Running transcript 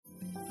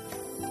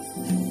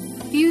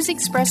Views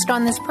expressed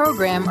on this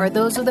program are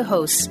those of the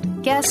hosts,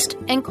 guests,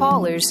 and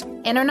callers,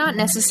 and are not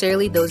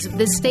necessarily those of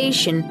this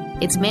station,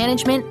 its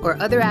management, or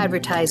other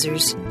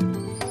advertisers.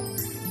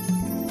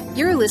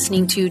 You're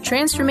listening to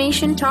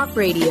Transformation Talk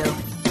Radio.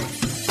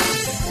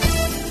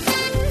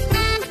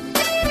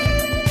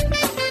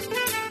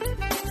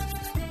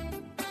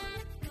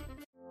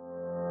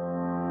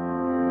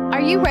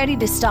 Are you ready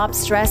to stop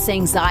stress,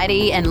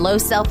 anxiety, and low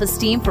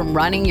self-esteem from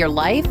running your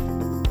life?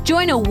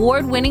 Join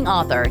award-winning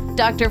author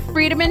Dr.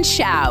 Friedemann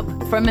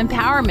Schaub from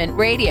Empowerment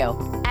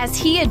Radio as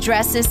he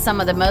addresses some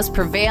of the most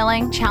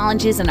prevailing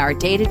challenges in our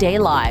day-to-day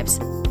lives.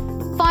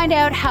 Find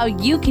out how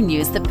you can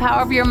use the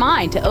power of your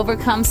mind to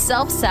overcome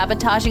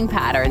self-sabotaging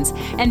patterns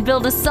and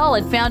build a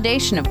solid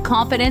foundation of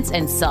confidence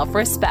and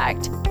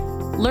self-respect.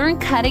 Learn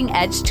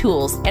cutting-edge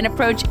tools and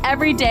approach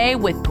every day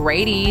with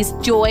great ease,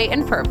 joy,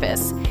 and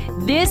purpose.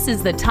 This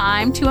is the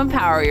time to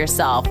empower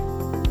yourself.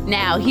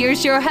 Now,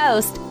 here's your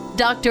host,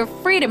 Dr.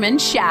 Friedemann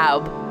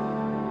Schaub.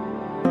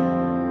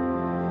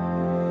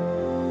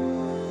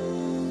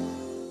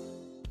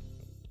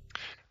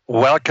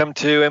 Welcome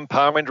to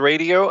Empowerment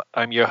Radio.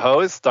 I'm your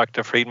host,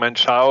 Dr. Friedemann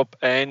Schaub,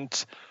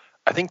 and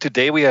I think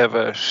today we have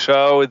a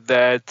show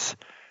that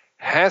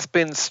has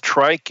been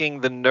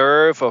striking the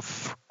nerve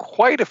of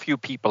quite a few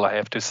people, I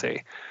have to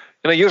say.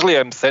 Usually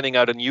I'm sending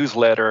out a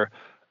newsletter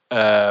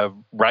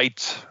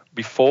right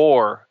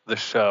before the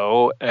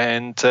show,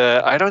 and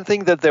I don't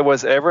think that there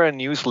was ever a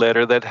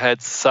newsletter that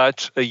had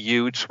such a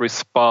huge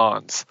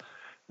response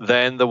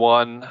than the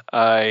one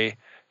I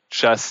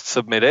just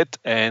submitted.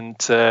 And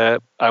I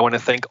want to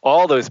thank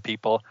all those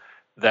people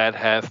that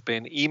have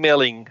been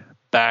emailing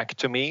back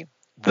to me,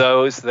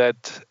 those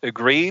that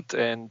agreed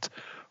and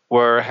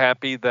were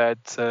happy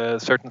that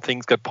certain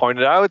things got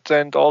pointed out,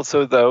 and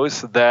also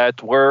those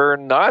that were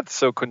not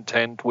so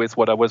content with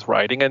what I was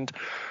writing and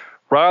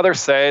rather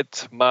said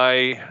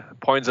my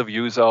points of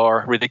views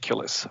are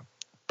ridiculous.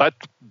 But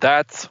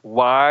that's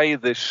why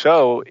the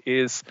show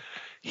is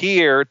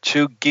here,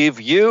 to give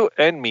you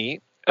and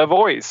me a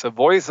voice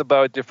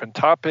about different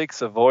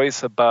topics, a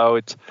voice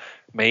about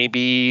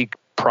maybe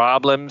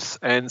problems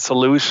and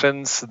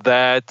solutions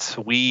that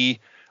we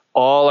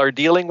all are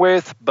dealing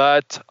with,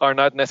 but are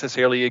not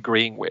necessarily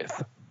agreeing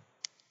with.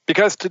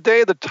 Because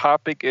today the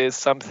topic is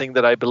something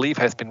that I believe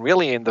has been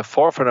really in the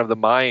forefront of the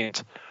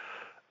mind,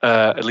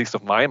 at least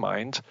of my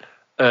mind,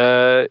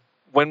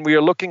 when we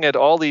are looking at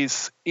all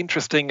these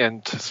interesting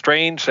and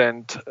strange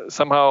and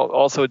somehow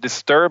also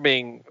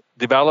disturbing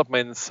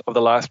developments of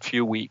the last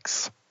few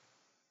weeks.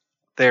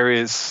 There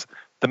is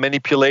the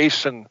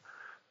manipulation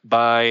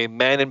by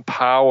men in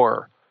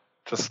power,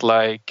 just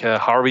like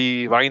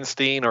Harvey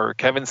Weinstein or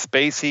Kevin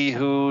Spacey,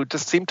 who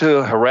just seem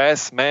to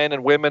harass men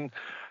and women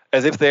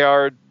as if they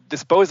are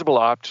disposable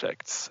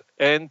objects.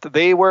 And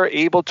they were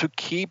able to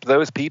keep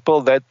those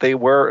people that they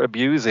were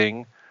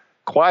abusing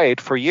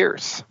quiet for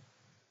years.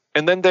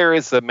 And then there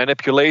is the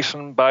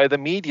manipulation by the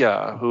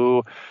media,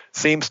 who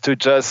seems to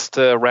just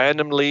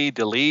randomly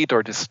delete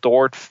or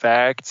distort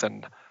facts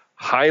and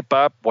hype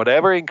up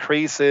whatever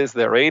increases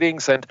their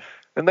ratings. And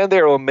then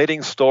they're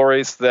omitting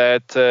stories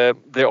that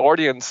their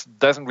audience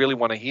doesn't really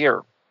want to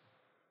hear.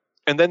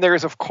 And then there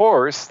is, of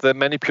course, the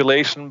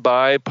manipulation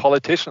by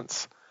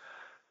politicians,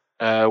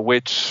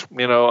 which,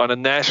 on a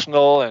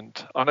national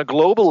and on a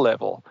global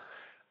level,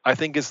 I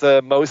think is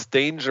the most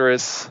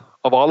dangerous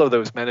of all of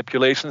those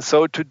manipulations.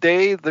 So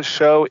today the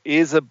show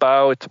is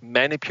about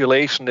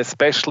manipulation,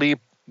 especially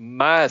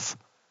mass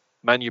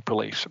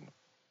manipulation,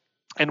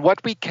 and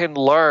what we can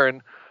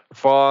learn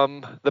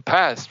from the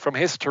past, from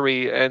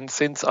history. And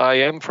since I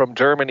am from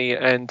Germany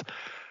and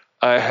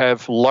I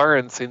have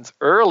learned since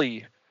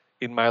early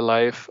in my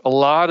life a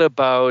lot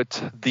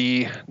about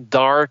the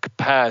dark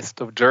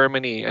past of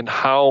Germany and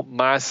how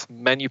mass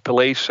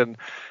manipulation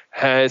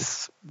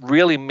has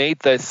really made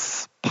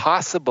this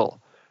possible.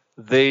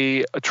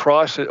 The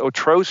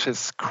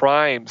atrocious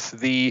crimes,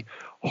 the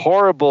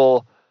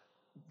horrible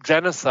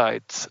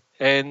genocides,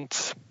 and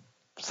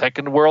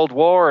Second World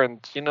War,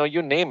 and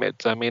you name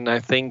it. I mean, I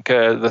think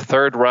the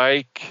Third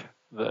Reich,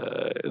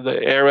 the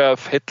era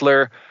of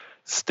Hitler,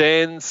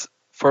 stands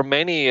for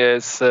many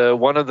as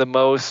one of the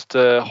most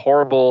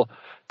horrible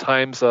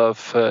times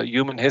of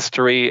human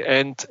history.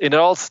 And it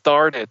all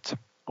started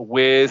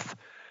with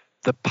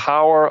the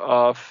power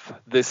of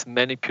this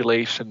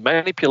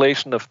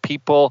manipulation of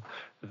people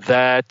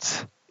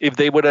that, if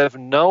they would have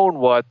known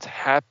what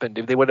happened,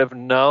 if they would have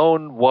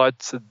known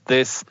what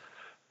this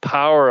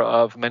power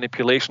of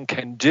manipulation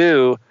can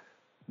do,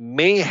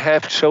 may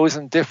have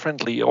chosen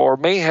differently, or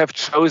may have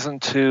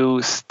chosen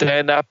to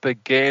stand up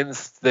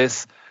against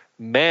this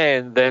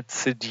man that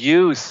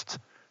seduced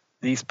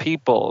these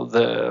people.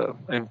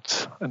 And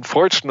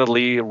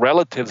unfortunately,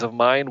 relatives of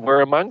mine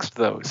were amongst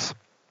those.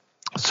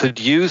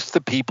 Seduced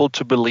the people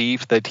to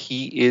believe that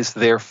he is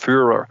their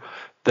Führer,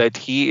 that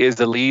he is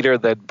the leader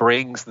that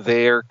brings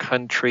their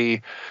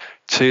country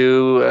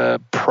to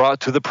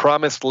the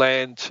promised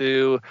land,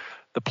 to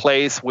the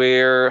place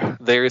where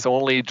there is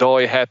only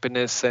joy,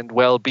 happiness, and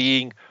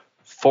well-being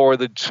for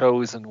the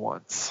chosen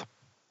ones.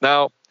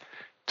 Now,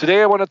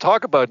 Today I want to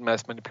talk about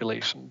mass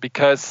manipulation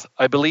because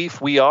I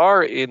believe we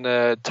are in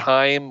a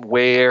time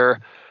where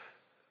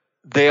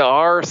there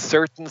are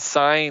certain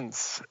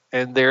signs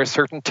and there are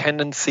certain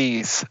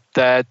tendencies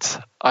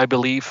that I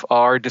believe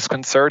are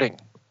disconcerting.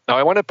 Now,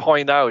 I want to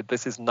point out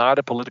this is not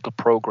a political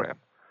program,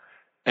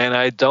 and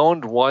I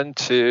don't want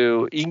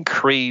to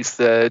increase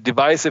the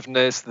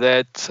divisiveness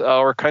that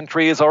our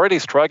country is already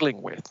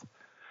struggling with.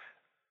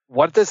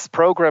 What this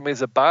program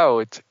is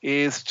about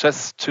is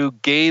just to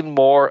gain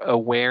more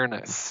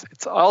awareness.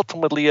 It's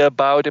ultimately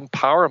about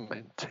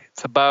empowerment.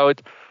 It's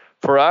about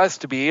for us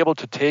to be able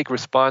to take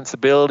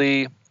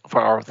responsibility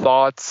for our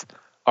thoughts,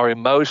 our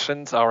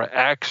emotions, our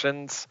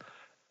actions,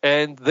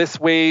 and this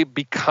way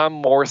become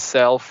more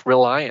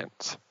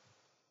self-reliant.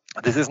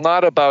 This is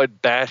not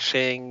about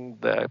bashing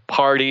the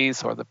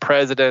parties or the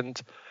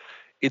president.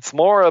 It's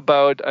more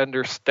about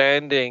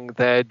understanding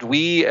that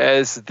we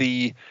as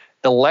the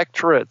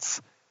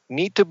electorates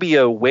need to be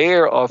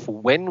aware of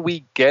when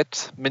we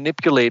get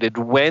manipulated,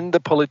 when the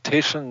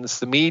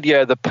politicians, the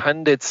media, the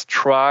pundits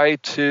try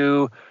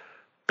to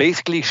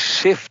basically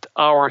shift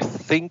our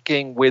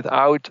thinking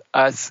without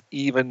us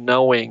even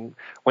knowing,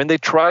 when they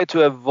try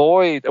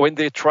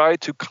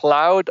to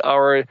cloud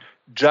our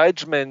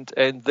judgment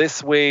and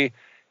this way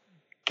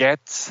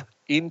get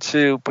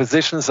into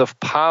positions of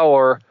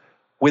power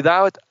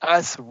without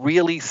us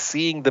really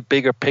seeing the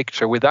bigger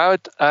picture,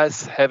 without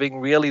us having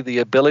really the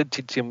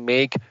ability to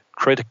make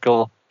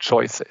critical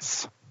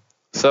choices.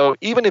 So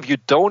even if you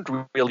don't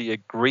really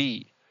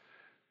agree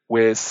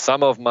with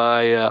some of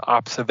my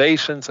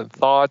observations and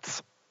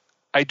thoughts,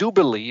 I do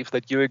believe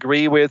that you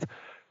agree with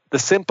the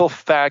simple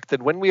fact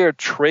that when we are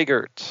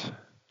triggered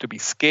to be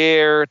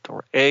scared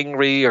or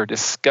angry or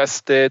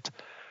disgusted,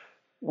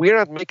 we're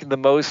not making the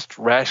most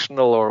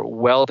rational or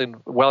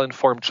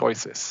well-informed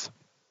choices.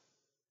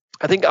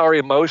 I think our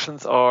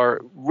emotions are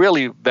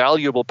really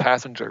valuable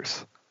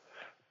passengers,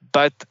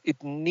 but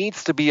it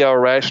needs to be our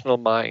rational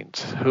mind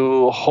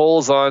who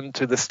holds on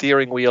to the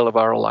steering wheel of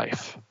our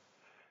life.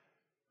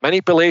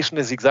 Manipulation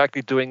is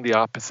exactly doing the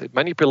opposite.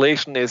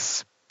 Manipulation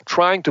is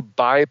trying to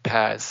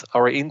bypass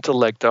our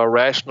intellect, our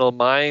rational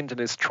mind, and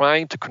is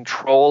trying to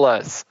control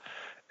us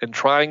and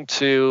trying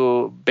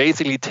to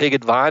basically take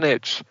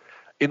advantage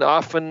in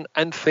often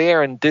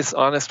unfair and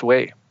dishonest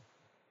way.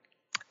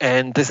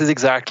 And this is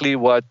exactly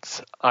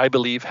what I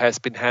believe has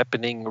been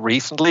happening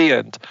recently,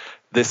 and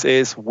this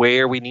is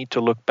where we need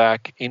to look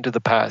back into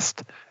the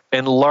past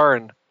and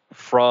learn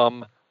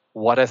from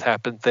what has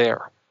happened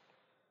there.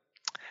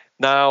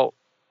 Now,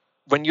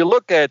 when you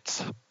look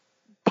at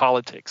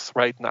politics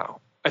right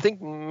now, I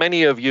think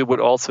many of you would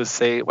also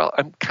say, well,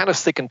 I'm kind of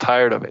sick and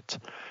tired of it.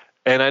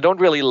 And I don't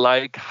really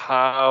like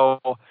how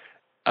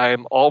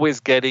I'm always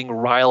getting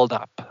riled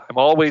up. I'm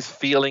always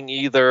feeling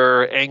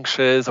either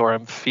anxious or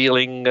I'm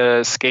feeling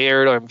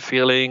scared or I'm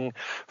feeling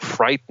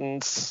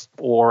frightened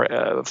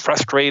or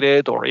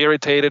frustrated or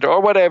irritated or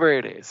whatever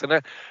it is.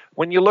 And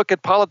when you look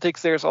at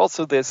politics, there's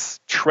also this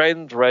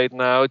trend right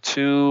now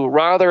to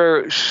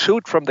rather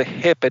shoot from the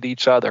hip at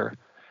each other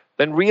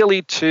than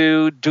really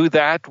to do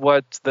that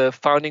what the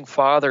founding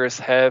fathers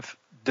have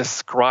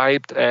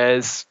described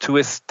as to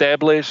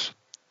establish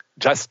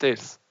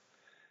justice,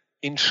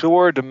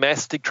 ensure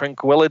domestic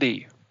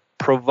tranquility,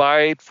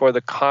 provide for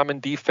the common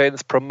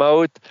defense,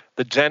 promote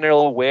the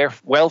general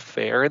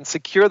welfare, and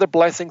secure the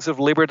blessings of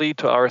liberty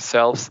to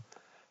ourselves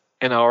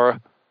and our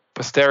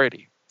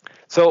posterity.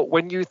 So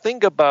when you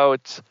think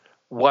about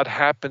what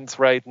happens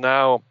right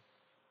now,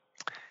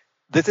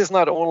 this is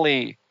not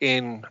only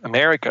in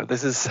America,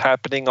 this is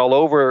happening all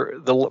over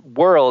the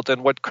world.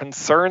 And what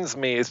concerns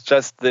me is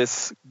just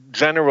this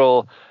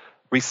general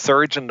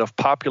resurgence of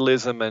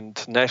populism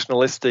and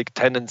nationalistic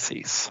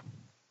tendencies.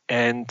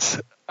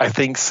 And I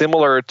think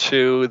similar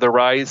to the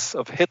rise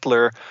of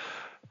Hitler,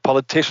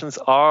 politicians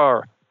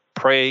are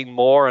preying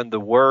more on the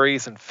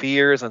worries and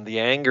fears and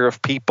the anger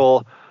of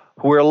people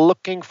who are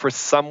looking for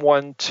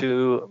someone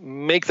to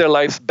make their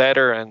lives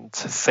better and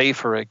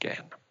safer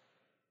again.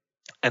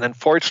 And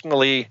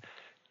unfortunately,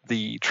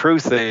 the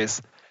truth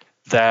is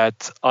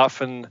that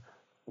often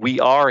we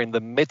are in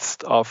the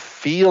midst of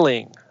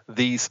feeling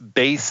these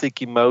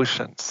basic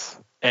emotions,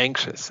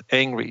 anxious,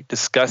 angry,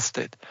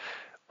 disgusted.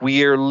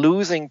 We are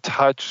losing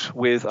touch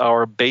with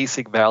our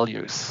basic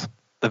values,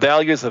 the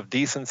values of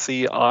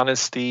decency,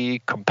 honesty,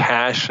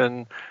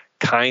 compassion,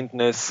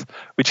 kindness,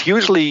 which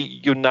usually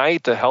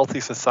unite a healthy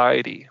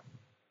society.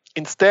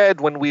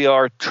 Instead, when we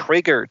are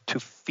triggered to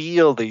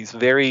feel these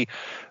very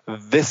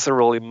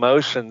visceral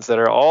emotions that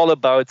are all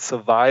about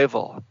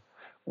survival,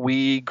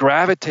 we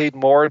gravitate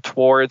more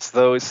towards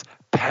those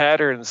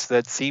patterns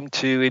that seem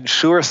to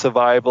ensure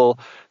survival,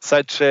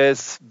 such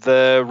as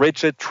the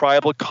rigid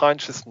tribal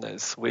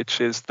consciousness, which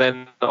is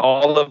then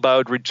all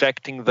about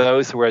rejecting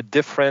those who are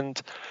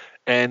different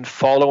and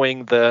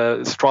following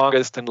the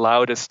strongest and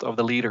loudest of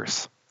the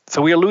leaders.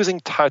 So we are losing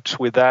touch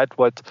with that,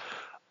 what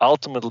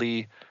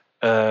ultimately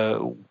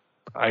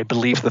I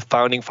believe the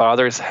founding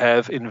fathers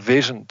have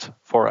envisioned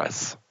for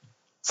us.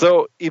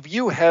 So if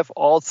you have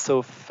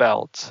also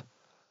felt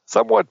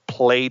somewhat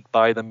played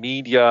by the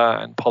media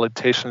and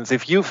politicians,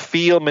 if you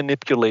feel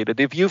manipulated,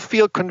 if you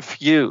feel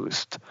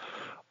confused,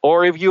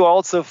 or if you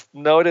also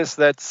notice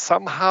that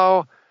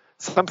somehow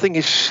something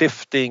is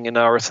shifting in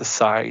our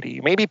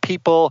society, maybe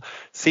people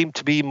seem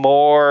to be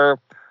more,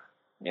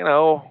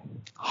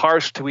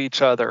 harsh to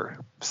each other,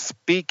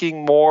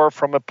 speaking more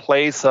from a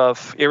place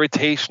of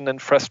irritation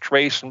and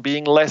frustration,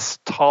 being less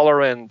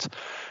tolerant,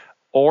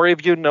 or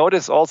if you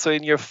notice also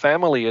in your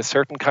family a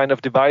certain kind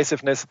of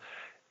divisiveness,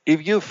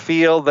 if you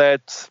feel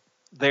that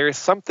there is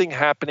something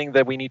happening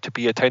that we need to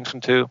pay attention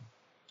to,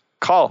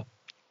 call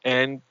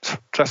and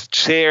just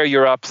share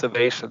your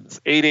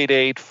observations.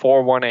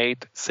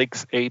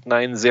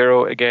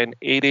 888-418-6890. Again,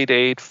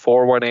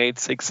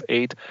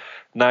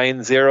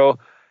 888-418-6890.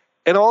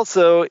 And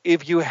also,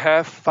 if you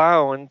have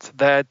found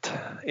that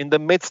in the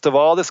midst of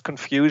all this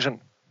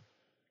confusion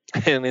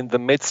and in the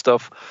midst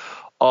of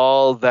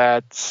all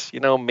that,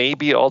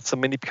 maybe also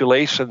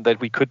manipulation that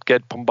we could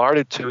get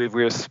bombarded to if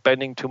we're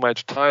spending too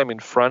much time in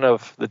front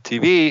of the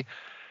TV,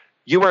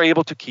 you were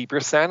able to keep your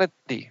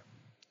sanity.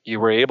 You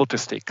were able to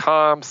stay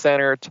calm,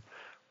 centered.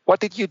 What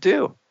did you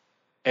do?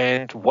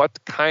 And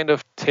what kind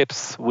of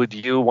tips would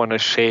you want to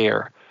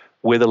share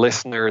with the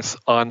listeners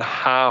on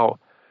how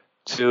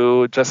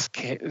to just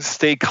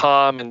stay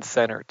calm and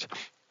centered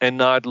and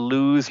not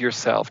lose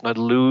yourself, not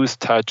lose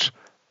touch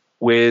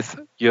with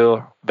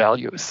your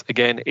values?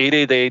 Again,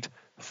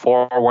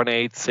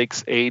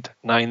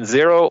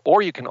 888-418-6890,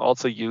 or you can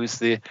also use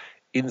the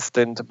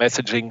instant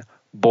messaging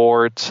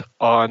board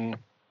on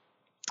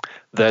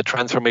the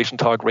Transformation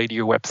Talk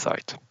Radio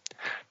website.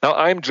 Now,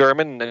 I'm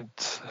German, and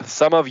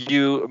some of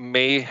you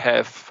may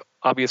have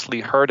obviously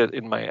heard it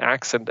in my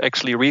accent.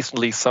 Actually,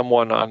 recently,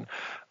 someone on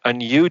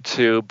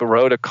YouTube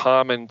wrote a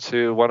comment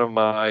to one of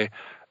my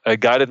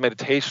guided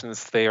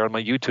meditations there on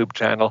my YouTube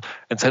channel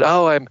and said,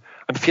 I'm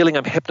feeling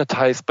I'm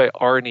hypnotized by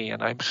Arnie,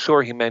 and I'm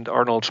sure he meant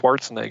Arnold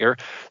Schwarzenegger.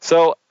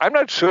 So I'm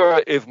not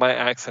sure if my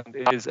accent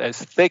is as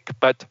thick,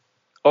 but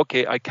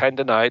okay, I can't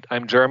deny it.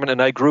 I'm German, and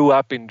I grew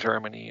up in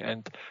Germany.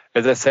 And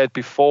as I said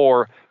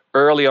before,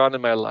 early on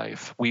in my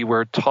life, we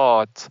were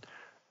taught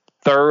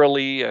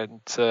thoroughly and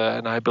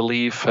I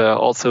believe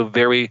also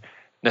very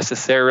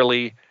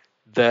necessarily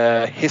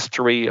the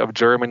history of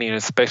Germany, and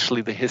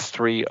especially the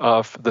history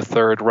of the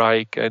Third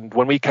Reich. And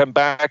when we come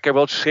back, I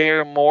will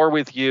share more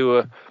with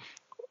you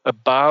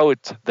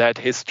about that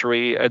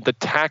history and the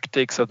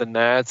tactics of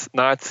the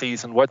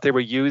Nazis and what they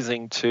were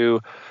using to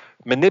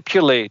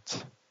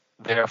manipulate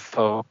their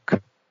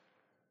folk,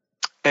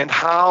 and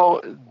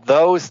how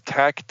those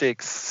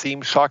tactics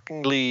seem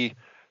shockingly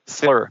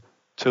similar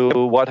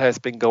to what has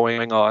been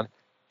going on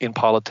in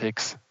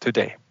politics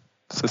today.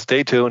 So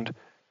stay tuned.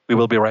 We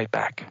will be right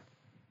back.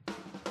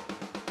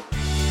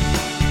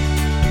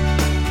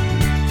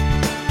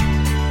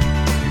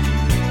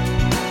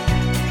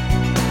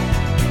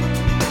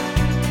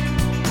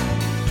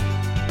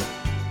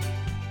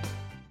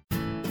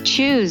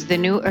 Choose the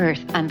new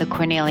earth on the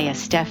Cornelia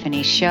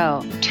Stephanie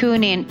Show.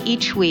 Tune in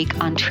each week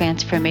on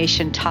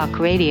Transformation Talk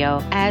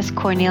Radio as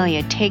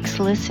Cornelia takes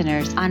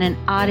listeners on an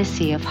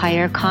odyssey of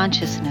higher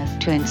consciousness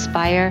to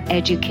inspire,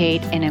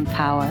 educate, and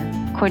empower.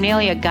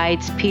 Cornelia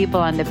guides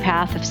people on the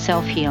path of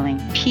self-healing,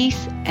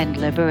 peace, and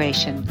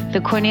liberation.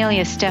 The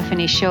Cornelia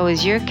Stephanie Show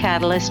is your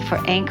catalyst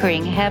for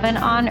anchoring heaven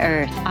on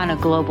earth on a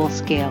global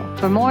scale.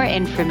 For more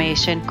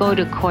information, go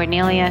to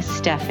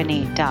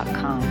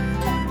corneliastephanie.com.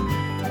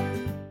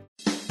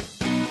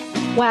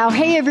 Wow.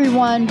 Hey,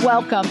 everyone.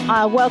 Welcome.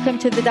 Welcome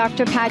to the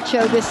Dr. Pat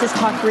Show. This is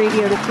Talk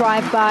Radio to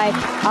Thrive By.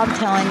 I'm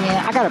telling you,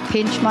 I got to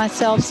pinch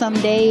myself some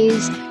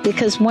days,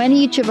 because when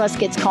each of us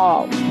gets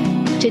called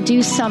to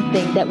do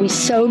something that we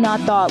so not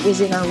thought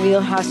was in our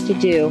wheelhouse to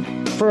do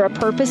for a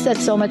purpose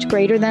that's so much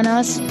greater than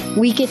us,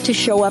 we get to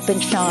show up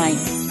and shine.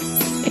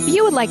 If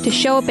you would like to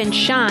show up and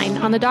shine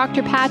on the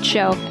Dr. Pat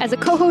Show as a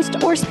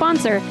co-host or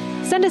sponsor,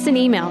 send us an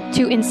email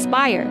to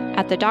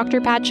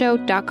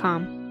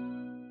inspire@thedrpatshow.com.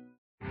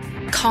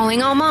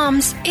 Calling all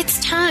moms,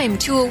 it's time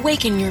to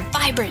awaken your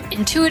vibrant,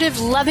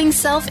 intuitive, loving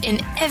self in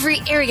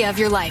every area of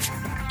your life.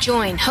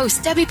 Join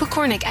host Debbie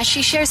Pokornik as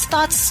she shares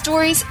thoughts,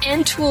 stories,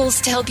 and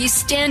tools to help you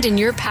stand in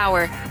your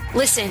power.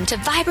 Listen to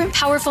Vibrant,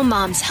 Powerful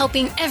Moms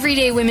helping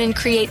everyday women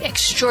create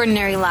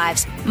extraordinary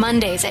lives.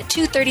 Mondays at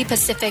 2:30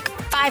 Pacific,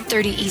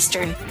 5:30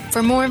 Eastern.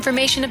 For more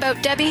information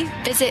about Debbie,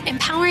 visit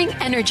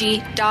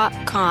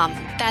empoweringenergy.com.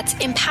 That's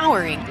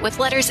empowering with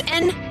letters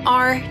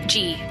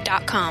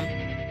NRG.com.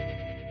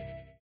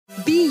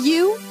 Be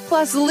you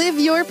plus live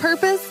your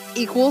purpose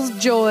equals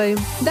joy.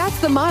 That's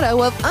the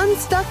motto of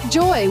Unstuck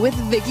Joy with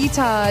Vicki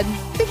Todd.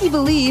 Vicki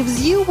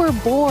believes you were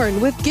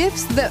born with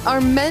gifts that are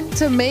meant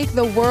to make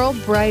the world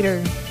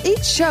brighter.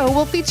 Each show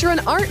will feature an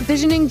art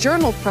visioning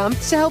journal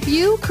prompt to help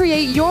you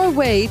create your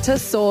way to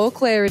soul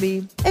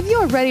clarity. If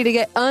you're ready to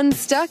get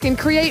unstuck and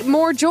create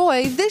more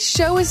joy, this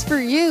show is for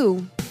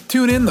you.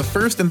 Tune in the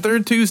first and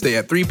third Tuesday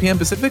at 3 p.m.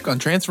 Pacific on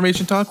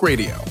Transformation Talk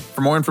Radio.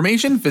 For more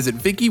information, visit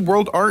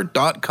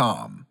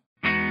VickiWorldArt.com.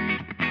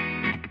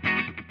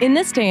 In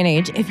this day and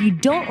age, if you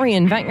don't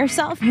reinvent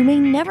yourself, you may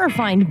never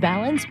find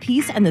balance,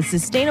 peace, and the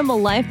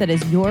sustainable life that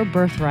is your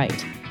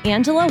birthright.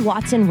 Angela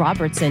Watson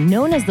Robertson,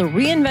 known as the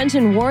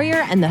Reinvention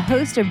Warrior and the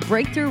host of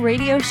breakthrough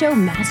radio show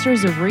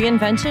Masters of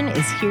Reinvention,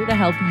 is here to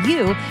help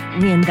you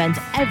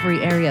reinvent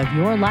every area of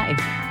your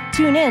life.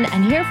 Tune in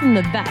and hear from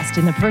the best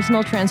in the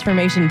personal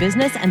transformation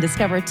business and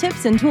discover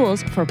tips and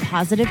tools for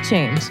positive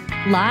change.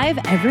 Live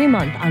every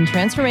month on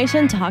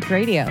Transformation Talk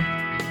Radio.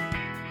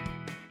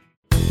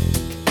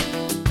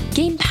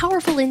 Gain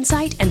powerful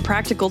insight and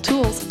practical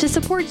tools to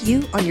support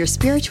you on your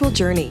spiritual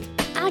journey.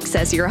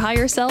 Access your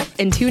higher self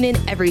and tune in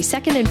every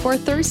second and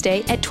fourth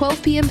Thursday at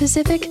 12 p.m.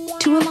 Pacific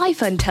to A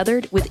Life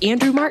Untethered with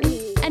Andrew Martin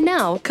and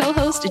now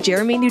co-host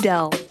Jeremy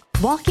Nudell.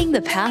 Walking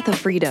the Path of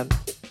Freedom.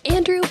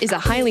 Andrew is a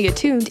highly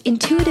attuned,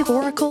 intuitive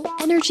oracle,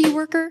 energy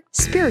worker,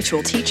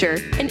 spiritual teacher,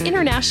 and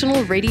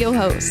international radio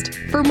host.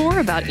 For more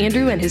about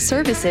Andrew and his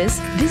services,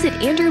 visit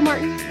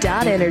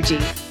andrewmartin.energy.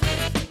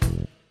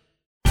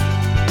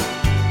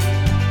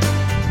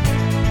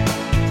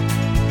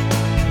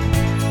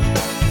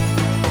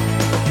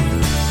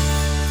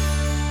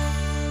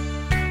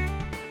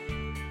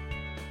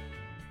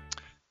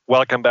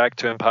 Welcome back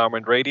to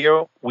Empowerment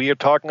Radio. We are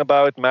talking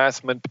about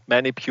mass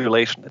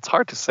manipulation. It's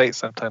hard to say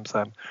sometimes.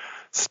 I'm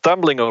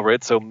stumbling over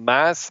it. So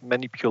mass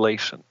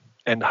manipulation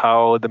and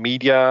how the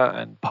media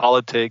and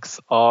politics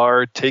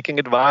are taking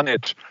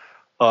advantage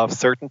of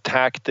certain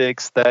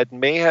tactics that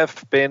may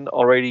have been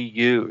already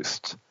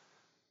used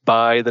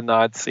by the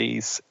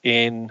Nazis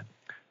in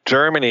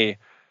Germany.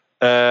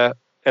 As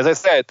I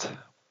said,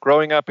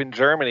 growing up in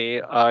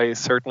Germany, I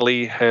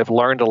certainly have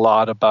learned a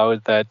lot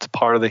about that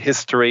part of the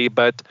history,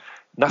 but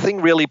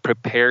nothing really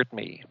prepared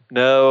me.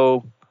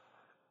 No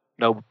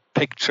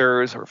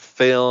pictures or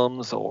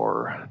films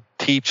or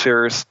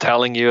teachers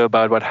telling you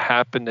about what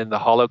happened in the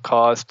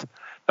Holocaust.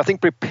 Nothing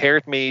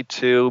prepared me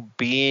to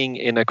being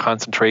in a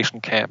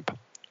concentration camp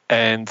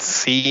and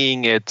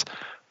seeing it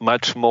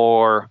much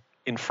more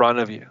in front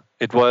of you.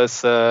 It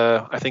was,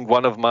 I think,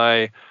 one of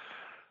my,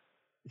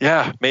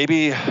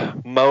 maybe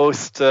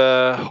most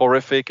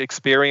horrific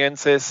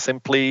experiences,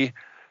 simply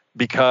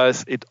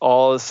because it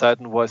all of a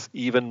sudden was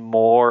even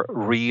more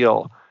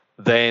real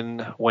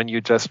than when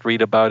you just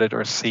read about it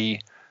or see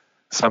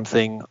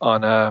something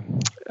on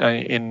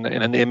in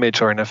an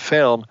image or in a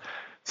film.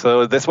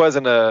 So this was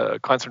in a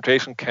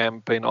concentration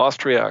camp in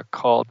Austria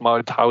called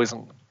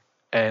Mauthausen.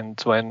 And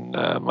when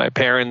my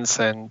parents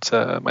and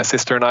my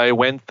sister and I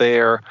went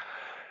there,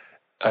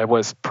 I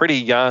was pretty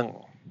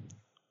young.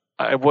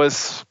 It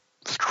was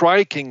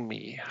striking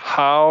me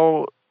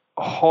how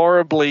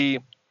horribly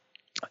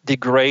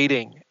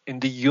degrading and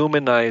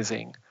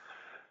dehumanizing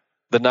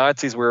the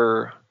Nazis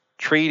were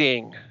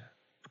treating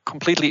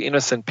completely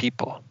innocent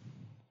people.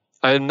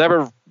 I'll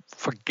never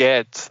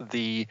forget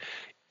the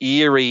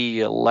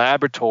eerie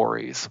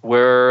laboratories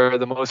where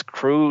the most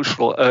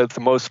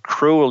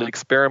cruel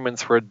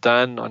experiments were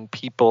done on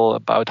people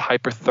about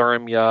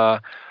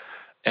hyperthermia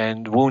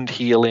and wound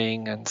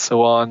healing and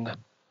so on.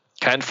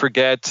 Can't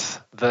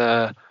forget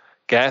the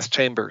gas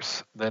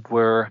chambers that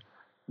were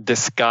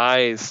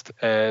disguised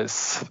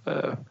as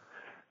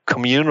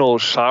communal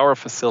shower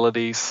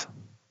facilities,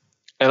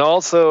 and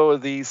also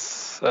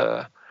these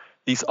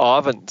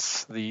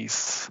ovens,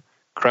 these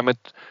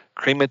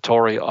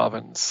crematory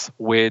ovens,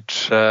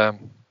 which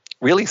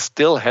really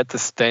still had the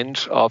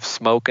stench of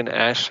smoke and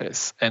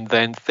ashes. And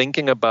then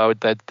thinking about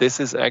that, this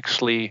is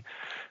actually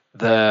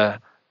the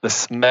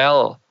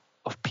smell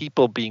of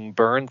people being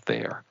burned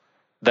there.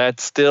 That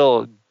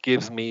still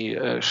gives me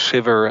a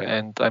shiver,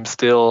 and I'm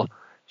still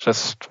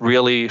just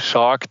really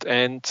shocked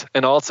and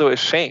also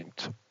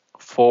ashamed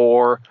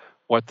for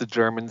what the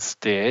Germans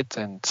did.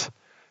 And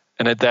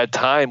at that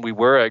time, we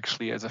were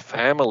actually, as a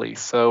family,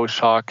 so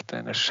shocked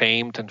and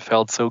ashamed and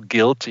felt so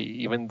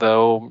guilty, even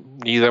though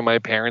neither my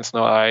parents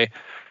nor I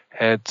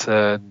had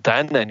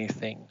done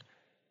anything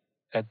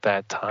at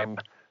that time,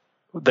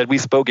 that we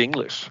spoke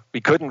English.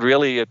 We couldn't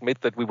really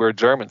admit that we were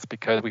Germans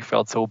because we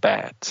felt so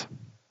bad.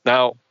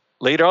 Now,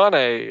 later on,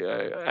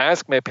 I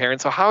asked my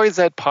parents, so how is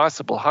that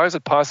possible? How is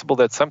it possible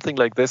that something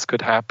like this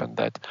could happen,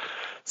 that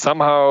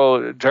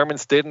somehow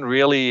Germans didn't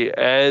really,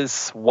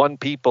 as one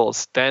people,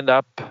 stand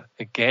up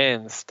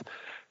against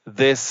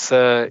this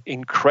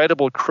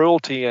incredible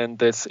cruelty and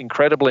this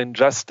incredible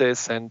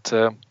injustice, and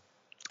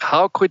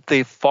how could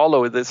they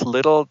follow this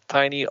little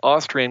tiny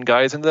Austrian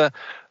guys in the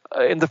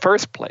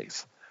first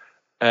place?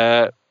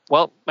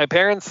 Well, my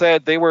parents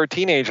said they were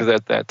teenagers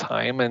at that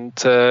time, and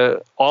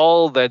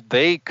all that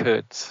they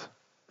could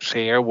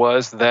share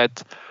was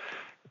that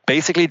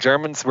basically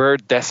Germans were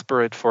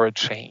desperate for a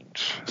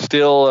change,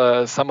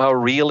 still somehow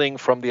reeling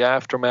from the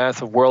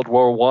aftermath of World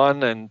War I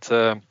and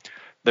the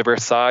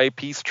Versailles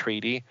Peace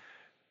Treaty.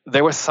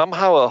 There was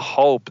somehow a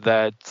hope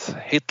that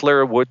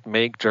Hitler would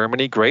make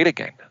Germany great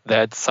again,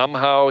 that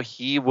somehow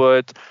he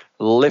would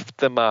lift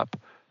them up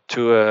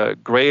to a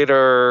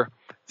greater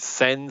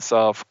sense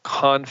of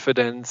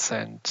confidence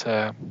and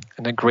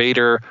a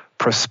greater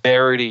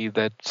prosperity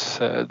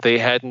that they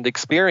hadn't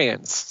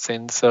experienced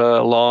since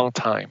a long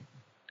time.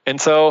 And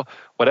so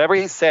whatever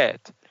he said,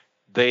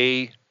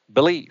 they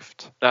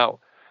believed. Now,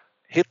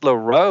 Hitler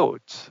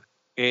wrote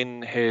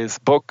in his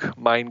book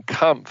Mein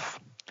Kampf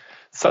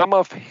some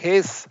of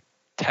his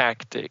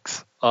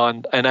tactics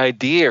and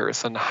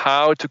ideas on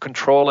how to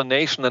control a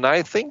nation, and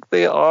I think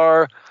they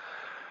are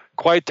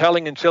quite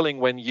telling and chilling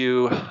when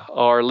you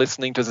are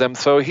listening to them.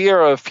 So here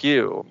are a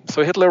few.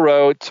 So Hitler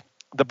wrote,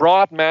 "The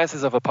broad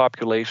masses of a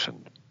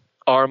population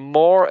are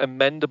more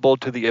amenable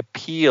to the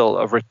appeal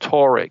of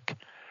rhetoric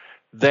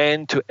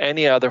than to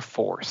any other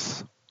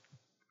force.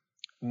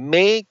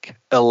 Make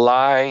a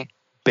lie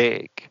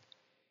big.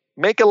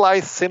 Make a lie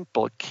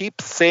simple.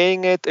 Keep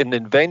saying it, and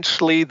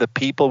eventually the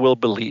people will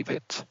believe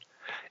it.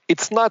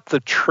 It's not the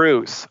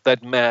truth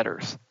that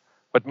matters.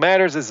 What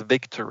matters is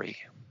victory.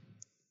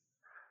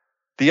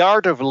 The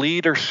art of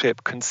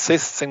leadership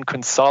consists in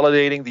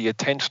consolidating the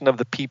attention of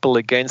the people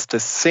against a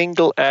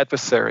single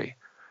adversary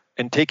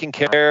and taking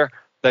care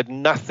that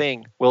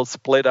nothing will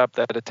split up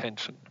that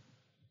attention."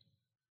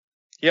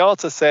 He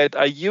also said,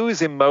 "I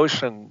use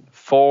emotion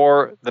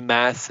for the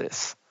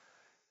masses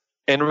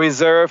and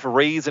reserve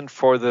reason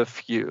for the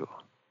few.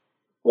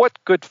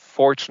 What good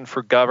fortune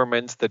for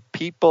governments that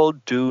people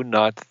do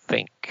not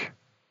think."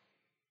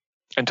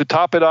 And to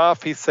top it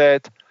off, he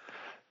said,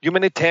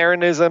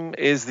 "Humanitarianism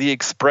is the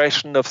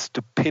expression of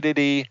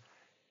stupidity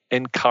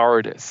and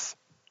cowardice.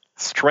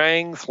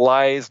 Strength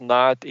lies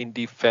not in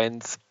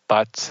defense,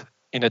 but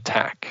in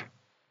attack."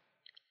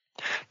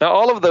 Now,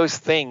 all of those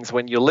things,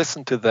 when you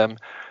listen to them,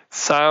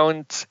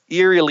 sound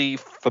eerily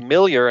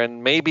familiar,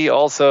 and maybe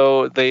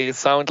also they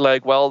sound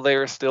like, well,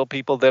 there are still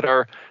people that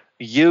are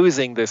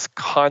using this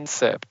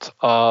concept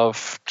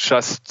of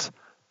just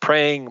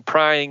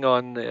prying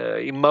on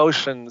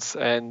emotions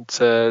and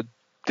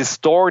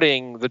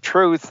distorting the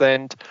truth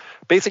and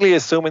basically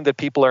assuming that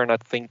people are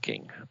not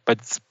thinking,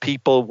 but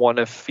people want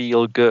to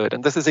feel good.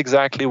 And this is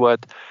exactly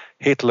what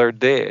Hitler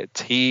did.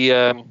 He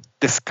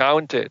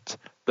discounted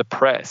the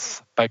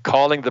press by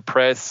calling the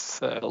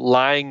press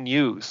lying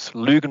news,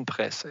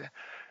 Lügenpresse.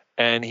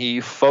 And he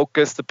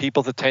focused the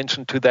people's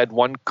attention to that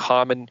one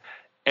common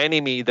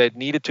enemy that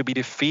needed to be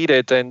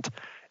defeated. And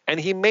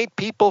he made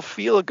people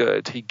feel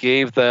good. He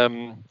gave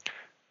them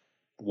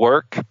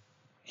work.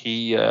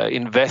 He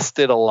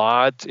invested a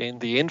lot in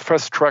the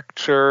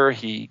infrastructure.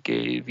 He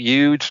gave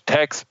huge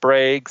tax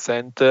breaks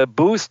and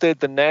boosted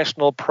the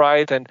national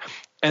pride.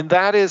 And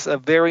that is a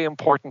very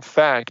important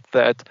fact,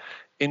 that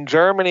in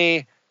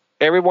Germany,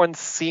 everyone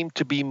seemed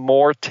to be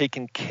more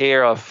taken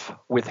care of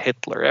with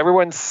Hitler.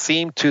 Everyone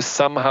seemed to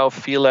somehow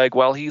feel like,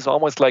 well, he's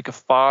almost like a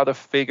father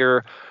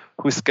figure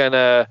who's going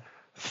to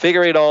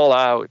figure it all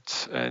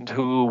out and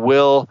who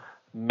will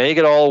make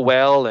it all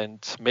well and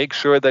make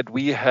sure that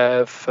we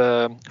have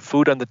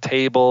food on the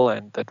table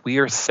and that we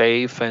are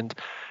safe. And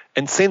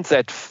since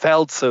that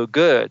felt so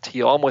good,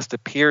 he almost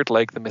appeared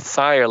like the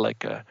Messiah,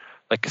 like a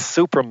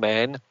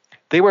Superman.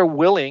 They were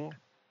willing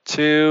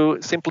to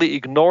simply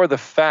ignore the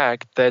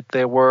fact that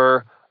there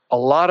were a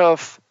lot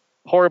of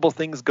horrible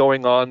things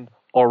going on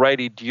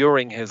already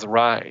during his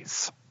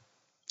rise.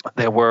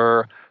 There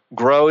were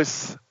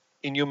gross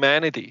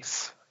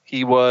inhumanities.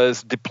 He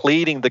was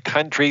depleting the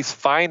country's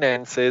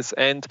finances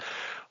and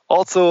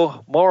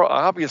also, more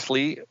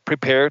obviously,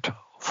 prepared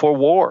for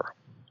war.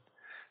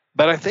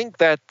 But I think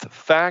that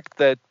fact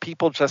that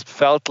people just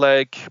felt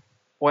like,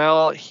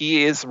 well,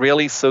 he is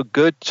really so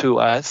good to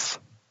us,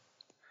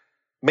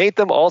 made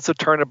them also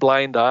turn a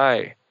blind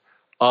eye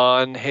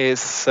on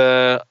his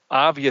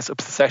obvious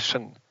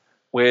obsession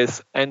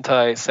with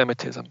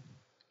anti-Semitism.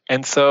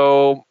 And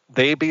so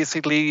they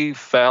basically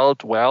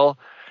felt, well,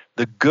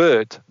 the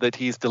good that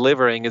he's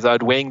delivering is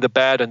outweighing the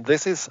bad. And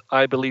this is,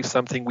 I believe,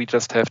 something we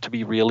just have to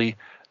be really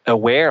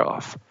aware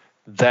of,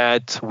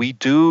 that we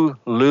do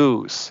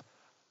lose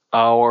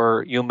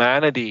our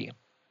humanity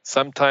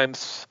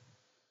sometimes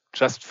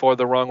just for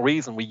the wrong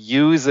reason. We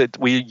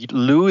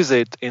lose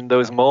it in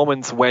those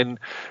moments when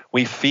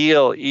we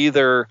feel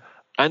either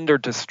under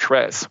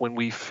distress, when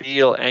we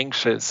feel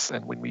anxious,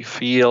 and when we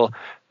feel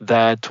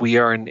that we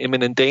are in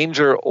imminent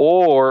danger,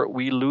 or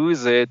we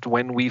lose it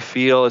when we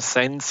feel a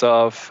sense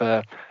of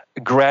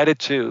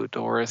gratitude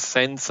or a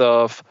sense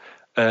of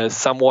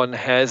someone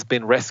has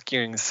been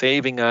rescuing,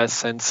 saving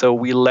us, and so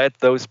we let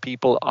those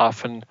people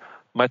often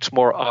much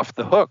more off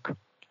the hook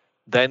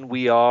than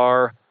we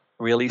are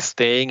really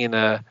staying in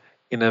a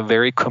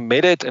very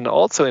committed and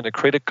also in a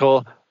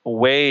critical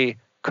way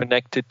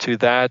connected to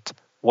that,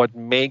 what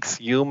makes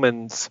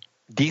humans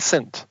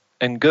decent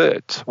and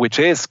good, which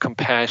is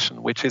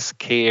compassion, which is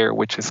care,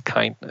 which is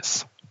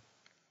kindness.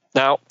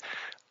 Now,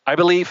 I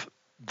believe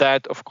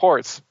that, of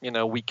course,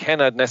 we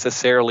cannot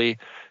necessarily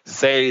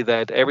say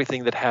that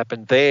everything that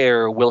happened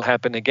there will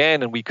happen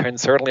again, and we can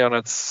certainly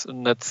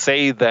not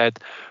say that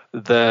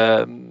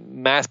the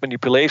mass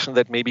manipulation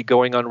that may be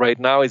going on right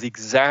now is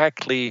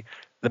exactly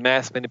the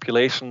mass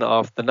manipulation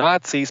of the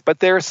Nazis, but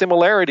there are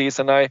similarities,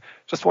 and I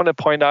just want to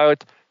point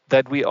out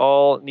that we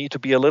all need to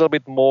be a little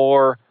bit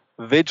more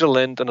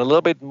vigilant and a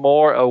little bit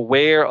more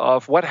aware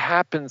of what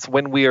happens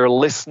when we are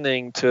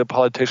listening to a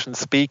politician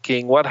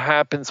speaking, what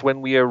happens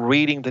when we are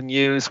reading the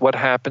news, what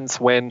happens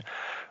when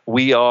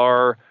we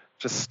are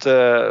just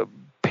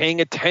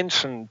paying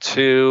attention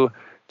to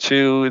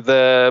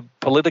the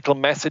political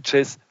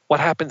messages, what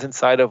happens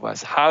inside of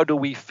us, how do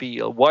we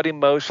feel, what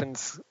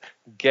emotions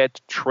get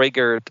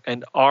triggered,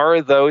 and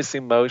are those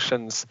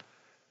emotions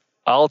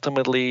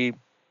ultimately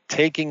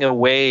taking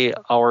away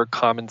our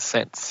common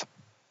sense?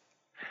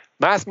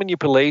 Mass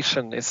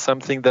manipulation is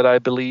something that I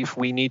believe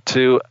we need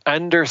to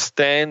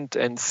understand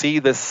and see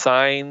the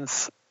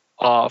signs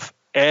of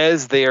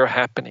as they are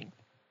happening.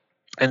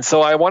 And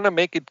so I want to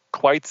make it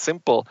quite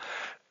simple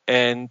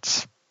and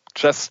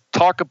just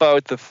talk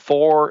about the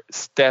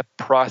 4-step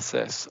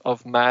process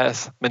of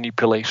mass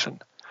manipulation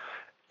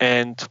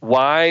and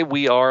why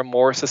we are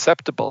more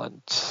susceptible.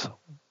 And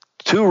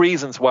 2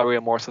 reasons why we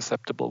are more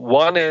susceptible.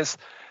 One is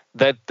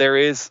that there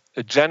is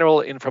a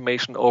general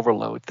information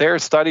overload. There are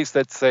studies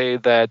that say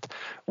that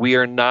we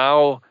are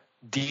now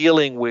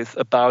dealing with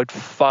about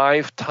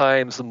 5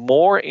 times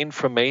more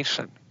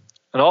information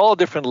on all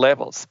different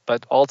levels,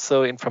 but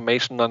also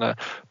information on a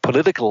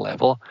political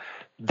level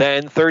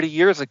than 30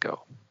 years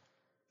ago.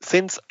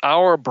 Since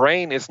our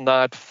brain is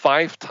not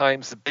 5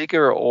 times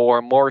bigger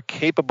or more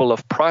capable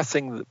of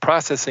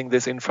processing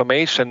this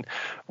information,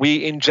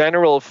 we in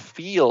general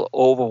feel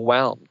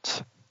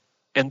overwhelmed.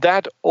 And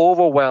that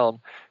overwhelm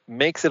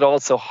makes it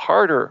also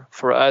harder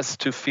for us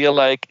to feel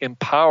like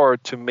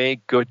empowered to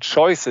make good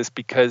choices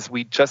because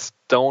we just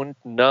don't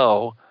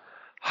know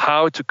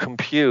how to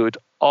compute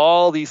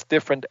all these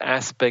different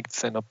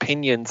aspects and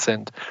opinions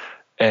and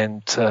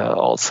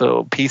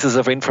also pieces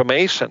of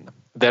information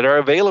that are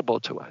available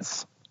to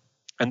us.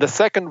 And the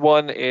second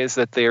one is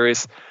that there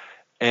is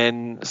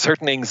a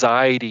certain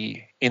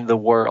anxiety in the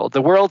world.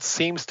 The world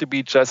seems to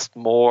be just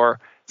more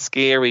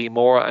scary,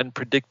 more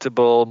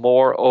unpredictable,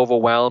 more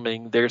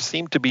overwhelming. There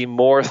seem to be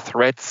more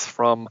threats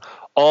from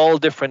all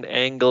different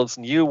angles,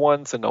 new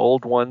ones and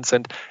old ones.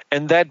 And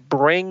that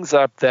brings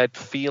up that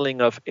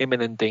feeling of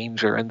imminent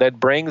danger. And that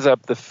brings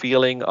up the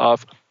feeling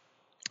of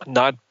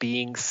not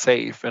being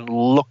safe and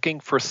looking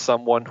for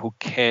someone who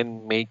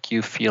can make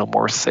you feel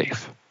more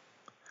safe.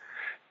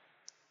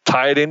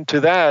 Tied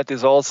into that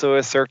is also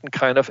a certain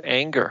kind of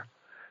anger.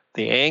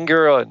 The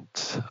anger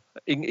at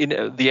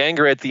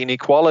the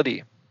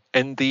inequality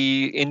and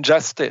the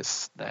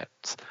injustice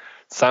that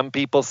some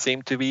people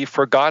seem to be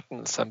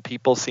forgotten. Some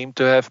people seem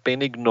to have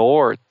been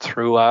ignored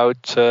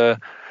throughout the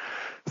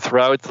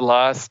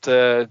last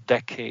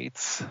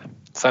decades.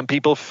 Some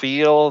people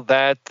feel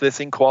that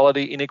this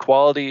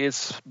inequality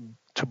is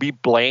to be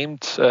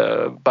blamed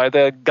by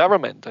the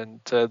government and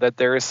that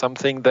there is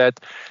something that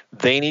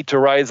they need to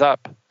rise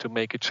up to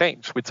make a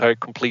change, which I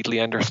completely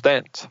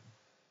understand.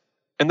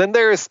 And then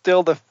there is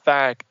still the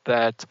fact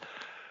that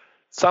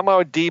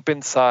somehow deep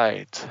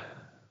inside,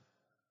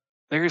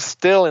 there is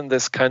still in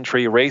this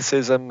country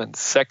racism and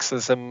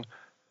sexism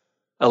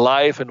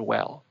alive and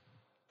well.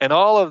 And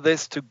all of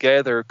this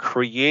together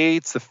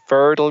creates a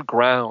fertile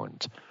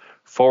ground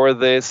for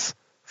this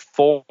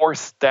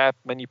 4-step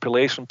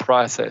manipulation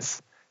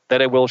process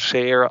that I will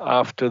share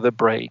after the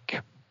break.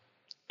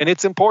 And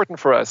it's important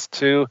for us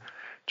to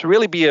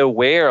really be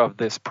aware of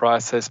this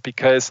process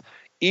because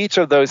each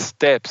of those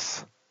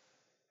steps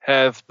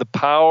have the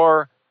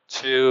power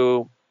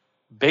to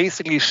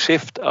basically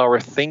shift our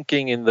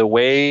thinking in the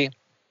way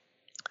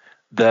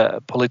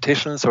the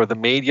politicians or the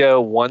media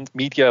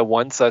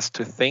wants us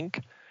to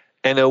think,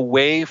 and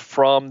away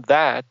from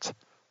that,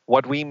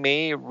 what we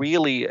may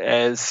really,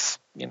 as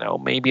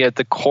maybe at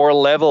the core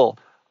level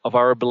of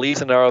our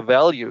beliefs and our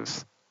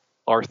values,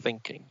 are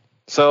thinking.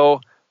 So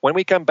when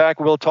we come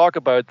back, we'll talk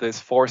about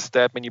this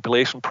 4-step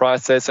manipulation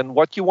process and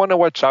what you want to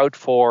watch out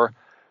for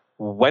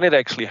when it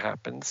actually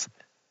happens,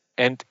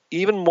 and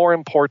even more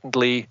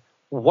importantly,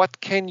 what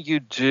can you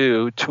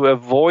do to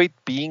avoid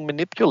being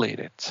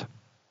manipulated?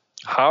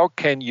 How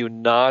can you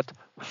not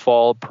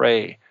fall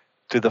prey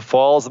to the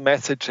false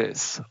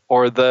messages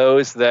or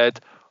those that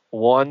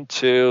want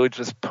to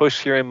just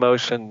push your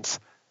emotions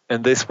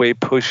and this way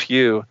push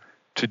you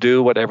to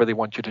do whatever they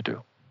want you to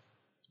do?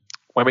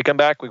 When we come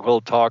back, we will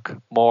talk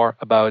more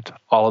about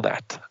all of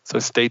that. So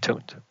stay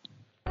tuned.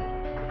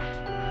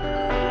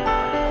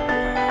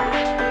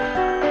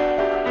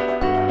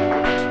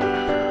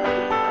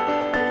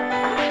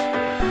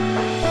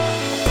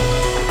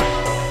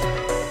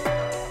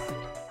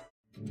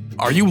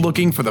 Are you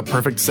looking for the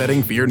perfect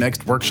setting for your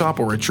next workshop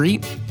or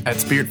retreat? At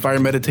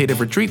Spiritfire Meditative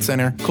Retreat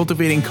Center,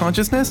 cultivating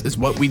consciousness is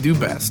what we do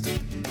best.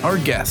 Our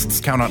guests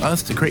count on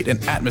us to create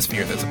an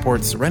atmosphere that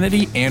supports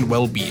serenity and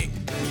well-being.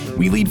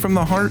 We lead from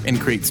the heart and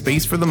create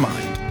space for the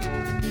mind.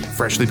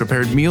 Freshly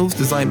prepared meals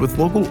designed with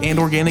local and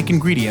organic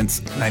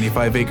ingredients,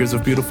 95 acres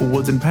of beautiful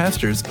woods and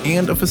pastures,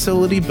 and a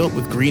facility built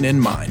with green in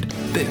mind.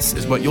 This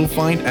is what you'll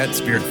find at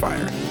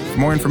Spiritfire. For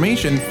more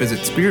information, visit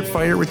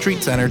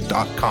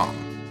spiritfireretreatcenter.com.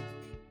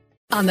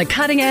 On the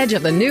cutting edge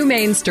of the new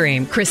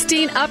mainstream,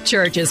 Christine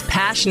Upchurch is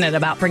passionate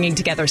about bringing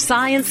together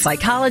science,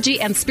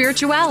 psychology, and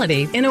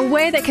spirituality in a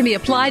way that can be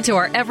applied to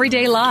our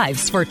everyday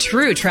lives for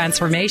true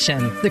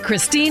transformation. The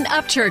Christine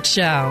Upchurch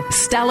Show,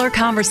 stellar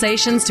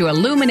conversations to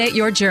illuminate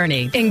your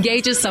journey,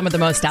 engages some of the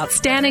most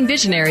outstanding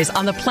visionaries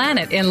on the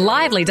planet in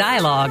lively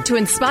dialogue to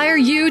inspire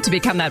you to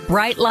become that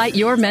bright light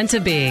you're meant to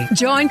be.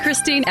 Join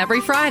Christine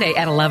every Friday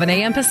at 11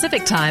 a.m.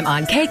 Pacific Time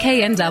on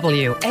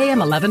KKNW, AM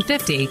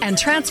 1150, and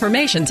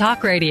Transformation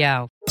Talk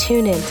Radio.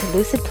 Tune in to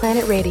Lucid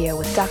Planet Radio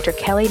with Dr.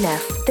 Kelly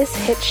Neff. This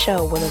hit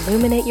show will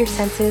illuminate your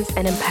senses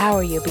and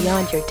empower you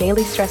beyond your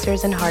daily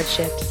stressors and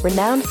hardships.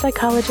 Renowned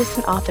psychologist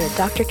and author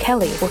Dr.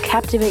 Kelly will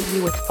captivate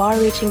you with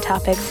far-reaching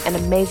topics and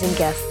amazing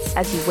guests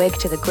as you wake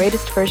to the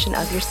greatest version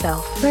of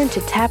yourself. Learn to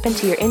tap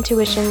into your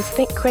intuitions,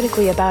 think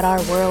critically about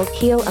our world,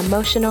 heal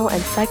emotional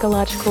and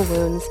psychological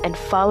wounds, and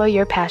follow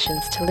your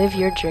passions to live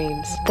your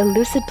dreams. The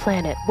Lucid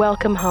Planet.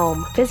 Welcome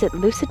home. Visit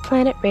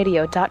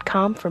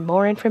lucidplanetradio.com for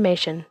more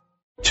information.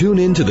 Tune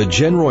in to The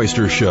Jen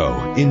Royster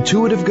Show,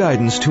 intuitive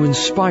guidance to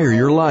inspire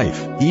your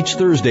life, each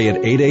Thursday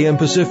at 8 a.m.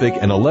 Pacific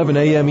and 11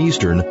 a.m.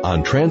 Eastern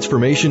on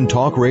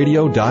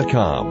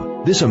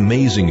TransformationTalkRadio.com. This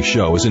amazing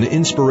show is an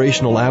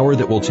inspirational hour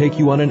that will take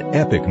you on an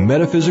epic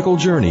metaphysical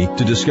journey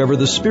to discover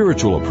the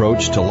spiritual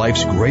approach to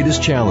life's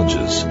greatest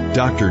challenges.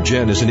 Dr.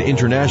 Jen is an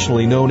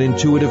internationally known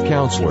intuitive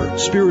counselor,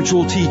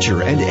 spiritual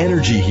teacher, and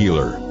energy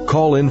healer.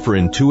 Call in for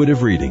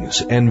intuitive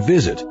readings and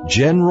visit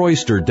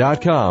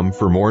JenRoyster.com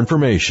for more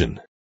information.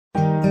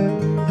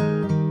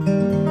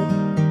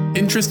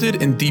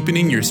 Interested in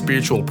deepening your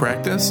spiritual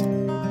practice?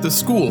 The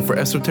School for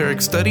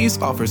Esoteric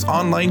Studies offers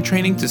online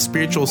training to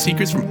spiritual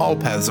seekers from all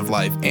paths of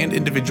life and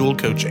individual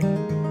coaching.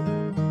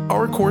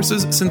 Our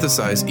courses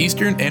synthesize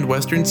Eastern and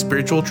Western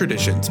spiritual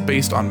traditions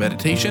based on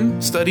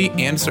meditation, study,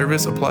 and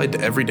service applied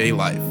to everyday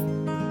life.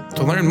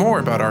 To learn more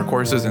about our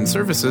courses and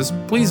services,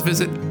 please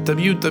visit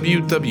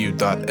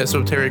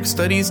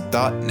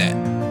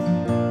www.esotericstudies.net.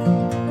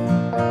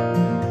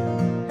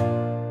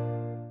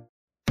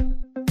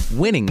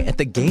 Winning at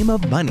the game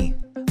of money.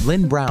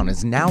 Lynn Brown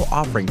is now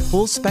offering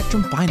Full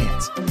Spectrum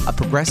Finance, a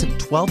progressive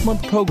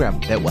 12-month program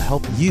that will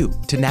help you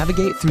to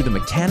navigate through the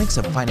mechanics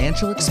of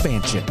financial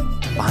expansion.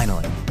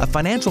 Finally, a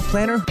financial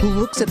planner who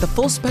looks at the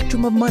full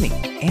spectrum of money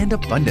and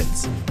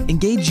abundance.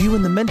 Engage you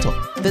in the mental,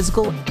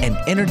 physical, and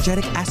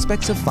energetic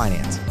aspects of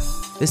finance.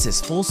 This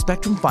is Full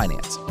Spectrum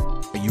Finance.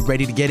 Are you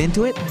ready to get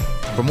into it?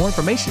 For more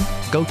information,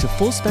 go to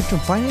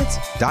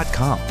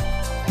fullspectrumfinance.com.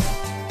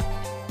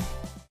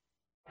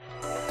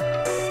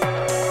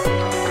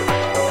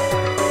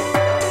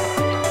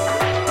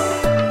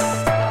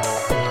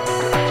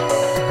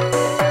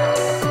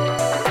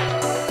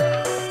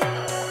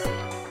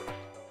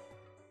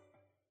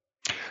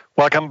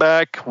 Welcome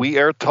back. We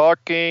are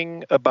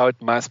talking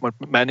about mass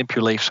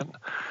manipulation.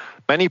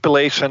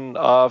 Manipulation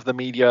of the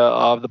media,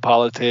 of the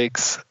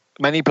politics.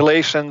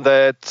 Manipulation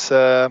that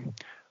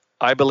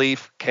I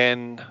believe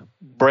can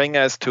bring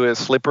us to a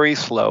slippery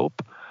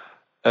slope,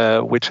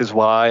 which is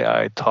why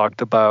I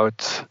talked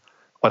about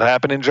what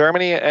happened in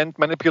Germany and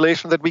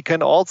manipulation that we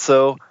can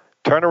also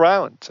turn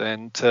around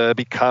and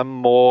become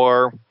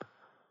more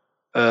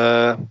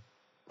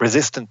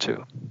resistant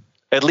to.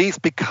 At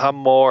least become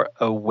more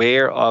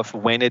aware of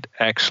when it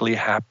actually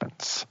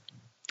happens.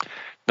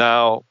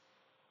 Now,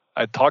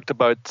 I talked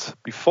about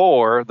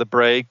before the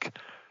break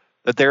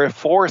that there are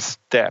 4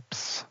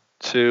 steps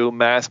to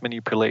mass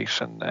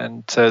manipulation,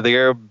 and they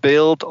are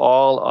built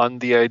all on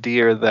the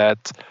idea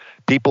that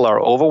people are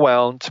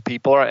overwhelmed,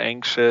 people are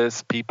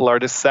anxious, people are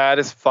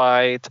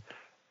dissatisfied,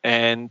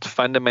 and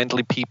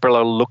fundamentally people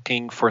are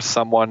looking for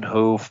someone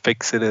who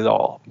fixes it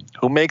all,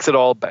 who makes it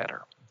all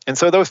better. And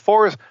so those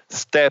 4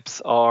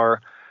 steps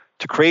are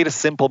to create a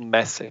simple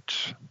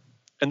message.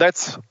 And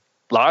that's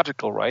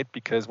logical, right?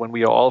 Because when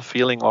we are all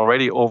feeling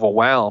already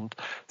overwhelmed,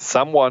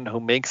 someone who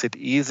makes it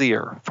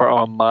easier for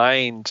our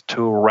mind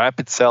to wrap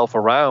itself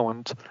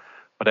around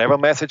whatever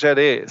message that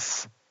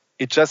is,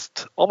 it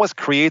just almost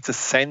creates a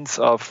sense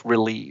of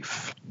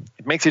relief.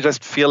 It makes you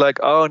just feel like,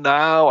 oh,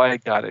 now I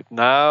got it.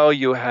 Now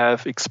you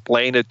have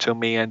explained it to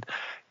me, and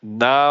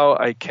now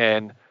I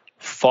can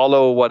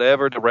follow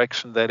whatever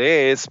direction that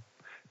is.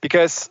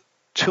 Because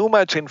too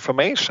much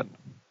information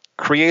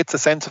creates a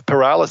sense of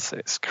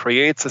paralysis,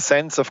 creates a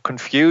sense of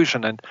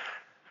confusion, and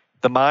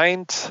the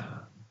mind,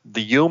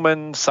 the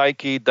human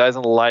psyche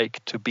doesn't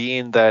like to be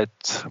in that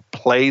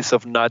place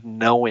of not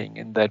knowing,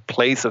 in that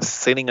place of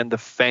sitting on the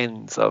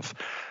fence, of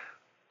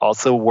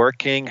also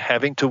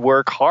having to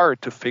work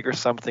hard to figure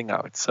something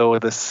out. So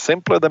the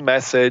simpler the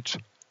message,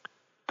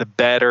 the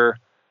better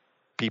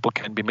people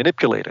can be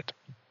manipulated.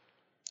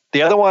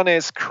 The other one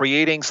is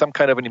creating some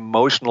kind of an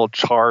emotional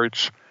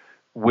charge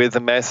with a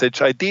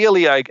message,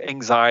 ideally like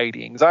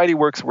anxiety. Anxiety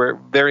works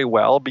very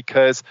well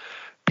because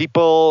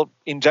people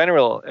in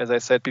general, as I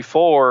said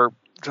before,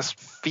 just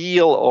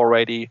feel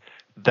already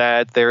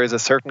that there is a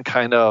certain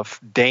kind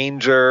of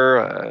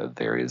danger,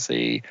 there is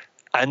a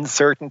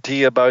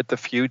uncertainty about the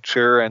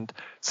future. And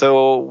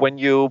so when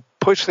you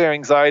push their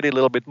anxiety a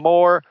little bit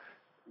more,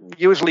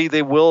 usually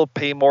they will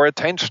pay more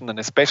attention, and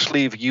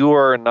especially if you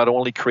are not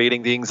only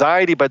creating the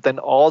anxiety, but then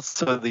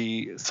also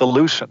the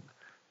solution.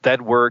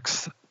 That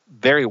works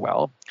very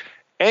well.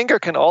 Anger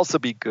can also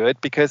be good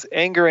because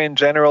anger in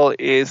general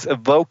is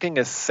evoking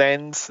a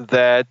sense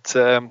that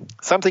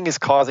something is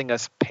causing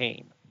us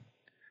pain.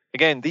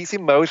 Again, these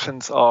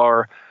emotions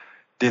are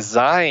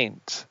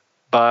designed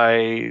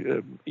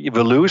by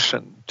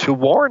evolution to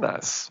warn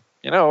us.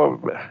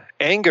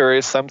 Anger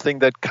is something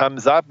that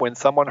comes up when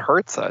someone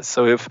hurts us.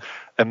 So if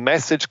a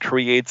message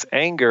creates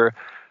anger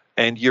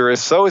and you're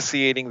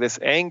associating this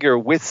anger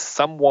with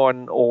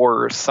someone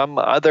or some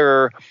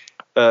other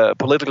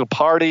political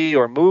party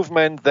or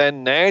movement,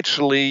 then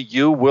naturally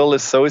you will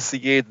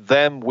associate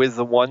them with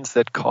the ones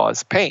that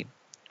cause pain.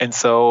 And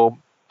so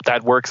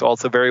that works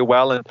also very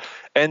well.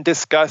 And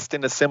disgust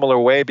in a similar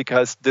way,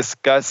 because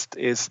disgust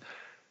is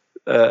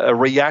a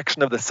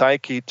reaction of the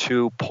psyche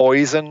to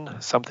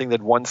poison, something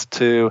that wants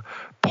to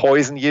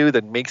poison you,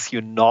 that makes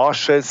you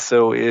nauseous.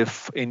 So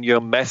if in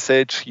your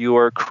message you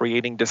are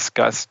creating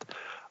disgust,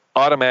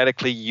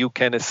 automatically you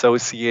can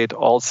associate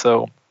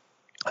also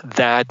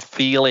that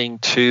feeling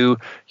to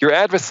your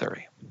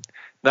adversary.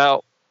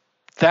 Now,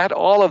 that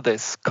all of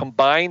this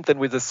combined then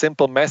with a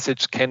simple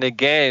message can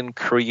again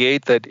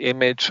create that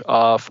image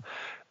of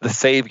the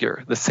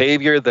savior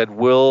that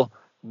will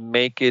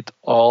make it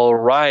all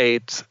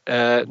right.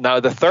 Now,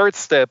 the third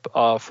step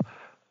of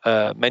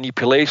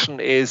manipulation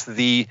is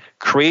the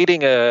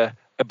creating a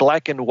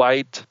black and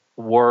white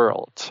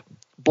world.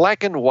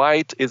 Black and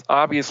white is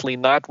obviously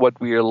not what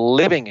we are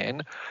living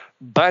in,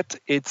 but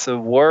it's a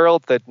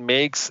world that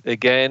makes,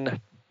 again,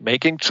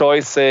 making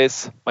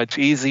choices much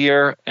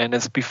easier. And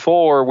as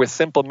before, with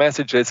simple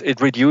messages,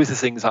 it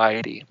reduces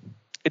anxiety.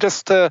 It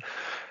just,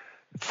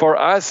 for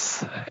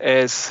us,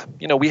 as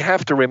we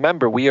have to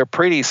remember, we are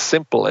pretty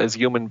simple as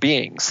human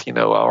beings.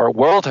 Our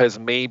world has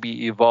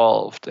maybe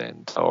evolved,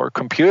 and our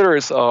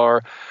computers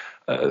are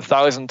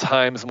 1,000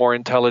 times more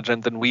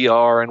intelligent than we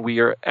are, and we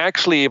are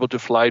actually able to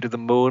fly to the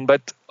moon.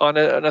 But on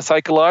a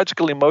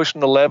psychological,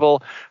 emotional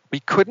level, we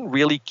couldn't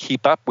really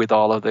keep up with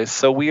all of this.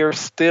 So we are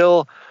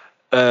still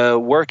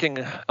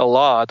working a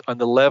lot on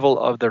the level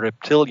of the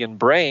reptilian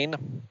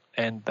brain,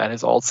 and that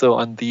is also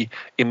on the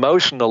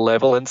emotional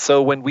level. And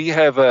so when we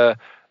have a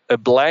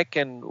black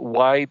and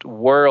white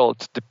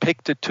world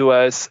depicted to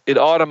us, it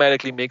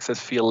automatically makes us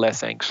feel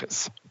less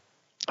anxious.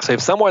 So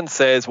if someone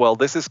says, well,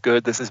 this is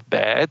good, this is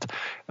bad,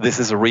 this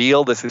is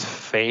real, this is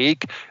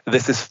fake,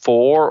 this is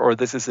for or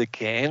this is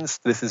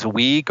against, this is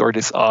weak or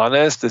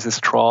dishonest, this is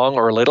strong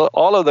or little,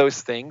 all of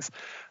those things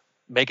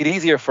make it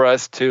easier for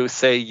us to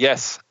say,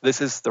 yes,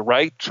 this is the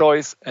right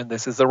choice and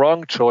this is the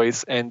wrong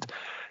choice. And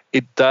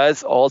it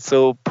does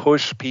also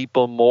push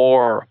people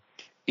more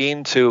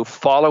into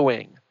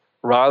following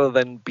rather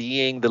than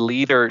being the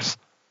leaders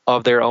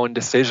of their own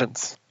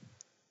decisions.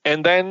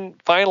 And then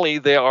finally,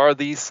 there are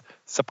these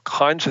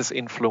subconscious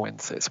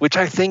influences, which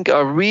I think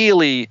are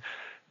really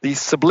these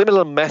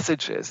subliminal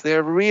messages.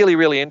 They're really,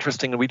 really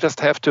interesting. And we just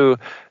have to,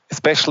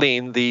 especially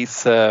in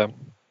these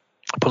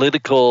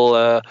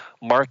political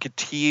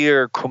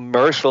marketeer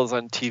commercials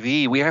on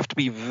TV, we have to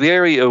be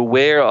very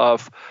aware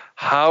of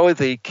how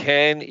they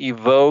can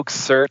evoke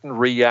certain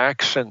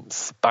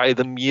reactions by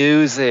the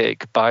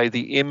music, by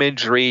the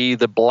imagery,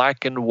 the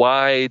black and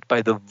white,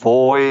 by the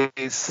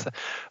voice,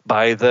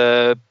 by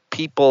the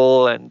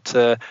people and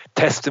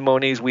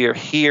testimonies we are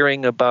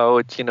hearing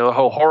about,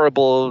 how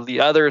horrible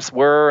the others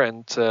were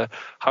and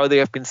how they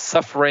have been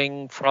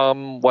suffering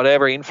from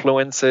whatever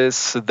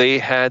influences they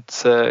had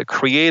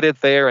created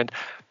there. And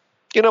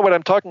you know what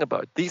I'm talking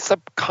about. These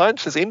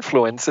subconscious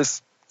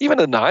influences, even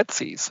the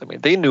Nazis,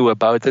 they knew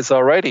about this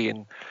already.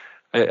 And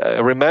I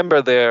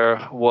remember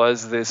there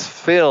was this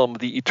film,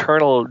 The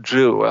Eternal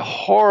Jew, a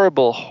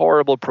horrible,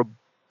 horrible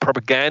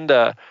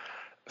propaganda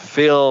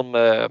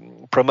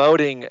film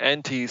promoting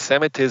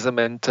anti-Semitism.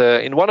 And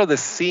in one of the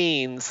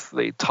scenes,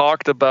 they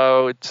talked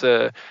about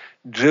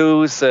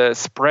Jews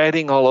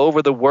spreading all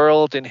over the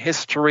world in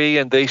history,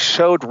 and they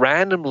showed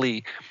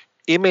randomly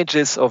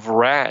images of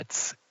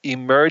rats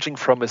emerging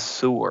from a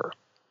sewer.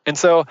 And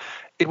so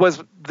it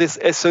was this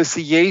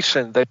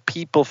association that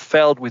people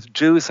felt with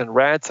Jews and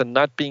rats and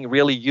not being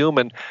really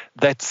human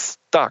that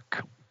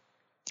stuck.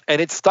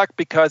 And it stuck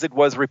because it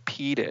was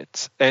repeated.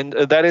 And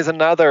that is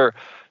another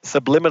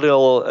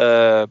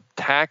subliminal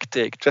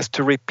tactic, just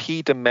to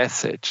repeat a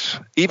message.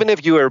 Even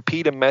if you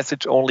repeat a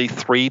message only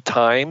 3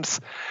 times,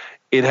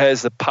 it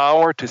has the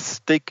power to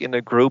stick in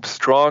a group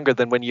stronger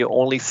than when you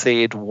only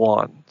say it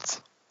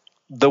once.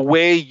 The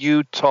way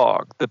you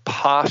talk, the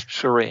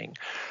posturing,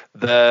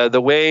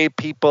 the way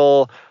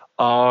people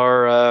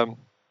are,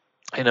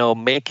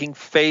 making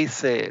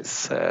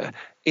faces.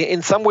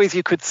 In some ways,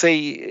 you could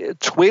say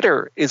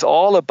Twitter is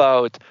all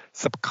about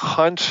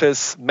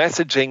subconscious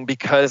messaging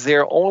because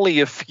there are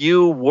only a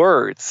few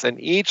words, and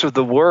each of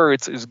the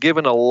words is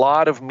given a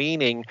lot of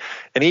meaning,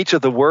 and each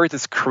of the words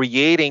is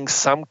creating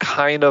some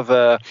kind of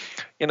a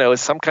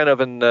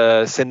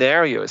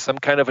scenario, some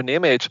kind of an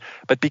image.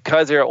 But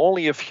because there are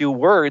only a few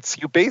words,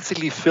 you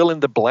basically fill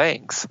in the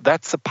blanks.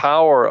 That's the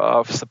power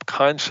of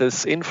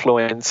subconscious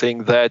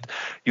influencing, that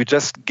you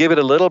just give it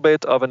a little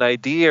bit of an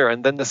idea,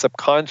 and then the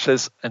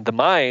subconscious and the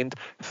mind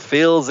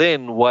fills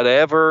in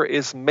whatever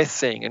is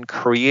missing and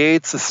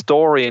creates a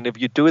story. And if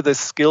you do this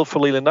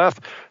skillfully enough,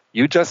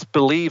 you just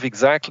believe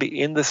exactly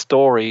in the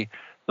story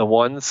the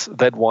ones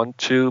that want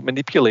to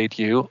manipulate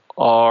you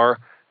are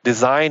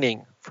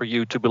designing for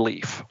you to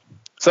believe.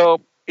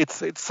 So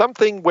it's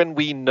something when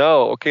we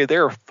know, okay,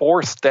 there are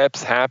 4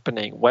 steps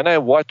happening. When I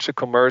watch a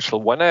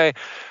commercial, when I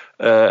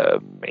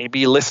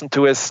maybe listen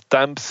to a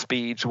stump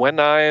speech, when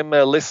I'm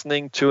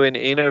listening to an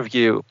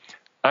interview,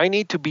 I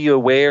need to be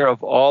aware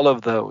of all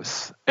of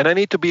those. And I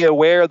need to be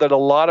aware that a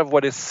lot of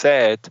what is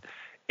said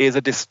is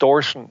a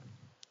distortion,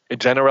 a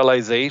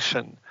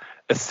generalization,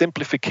 a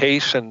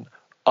simplification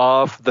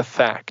of the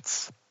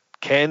facts.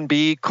 Can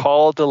be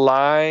called a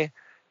lie.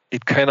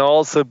 It can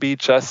also be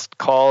just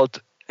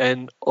called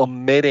an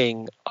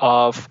omitting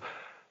of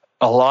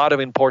a lot of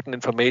important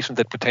information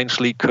that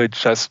potentially could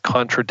just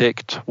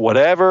contradict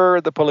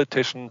whatever the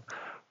politician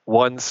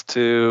wants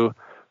to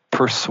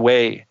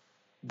persuade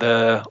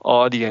the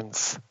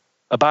audience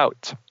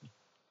about.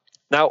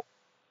 Now,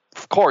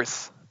 of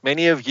course,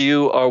 many of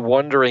you are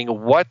wondering,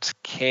 what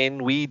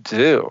can we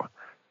do?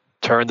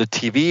 Turn the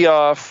TV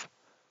off,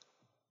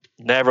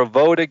 never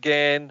vote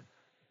again,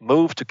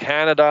 move to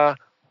Canada.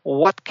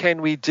 What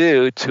can we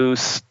do to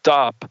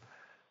stop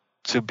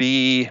to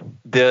be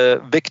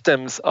the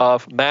victims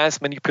of mass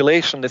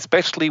manipulation,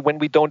 especially when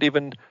we don't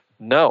even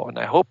know? And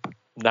I hope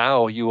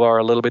now you are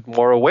a little bit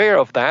more aware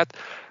of that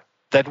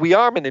we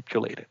are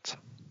manipulated.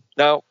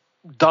 Now,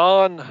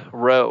 Don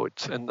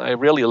wrote, and I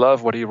really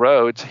love what he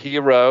wrote. He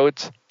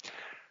wrote,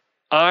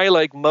 I,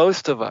 like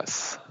most of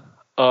us,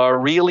 are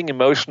reeling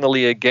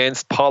emotionally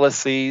against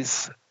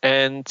policies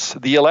and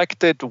the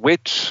elected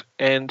which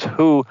and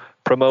who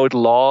promote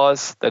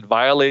laws that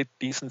violate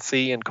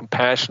decency and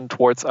compassion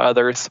towards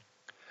others,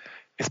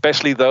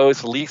 especially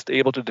those least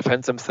able to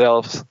defend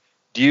themselves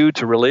due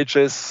to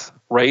religious,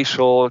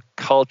 racial,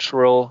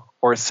 cultural,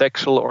 or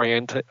sexual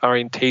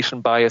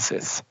orientation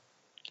biases.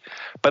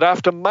 But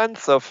after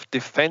months of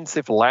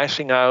defensive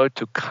lashing out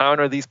to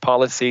counter these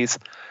policies,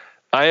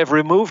 I have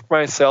removed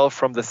myself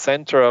from the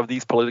center of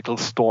these political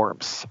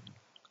storms.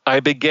 I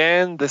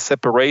began this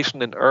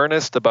separation in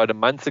earnest about a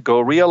month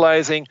ago,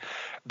 realizing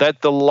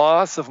that the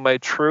loss of my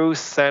true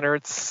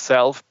centered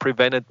self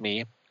prevented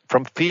me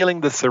from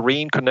feeling the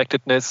serene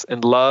connectedness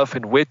and love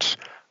in which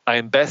I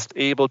am best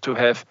able to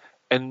have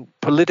a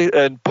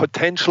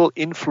potential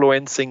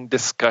influencing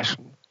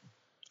discussion.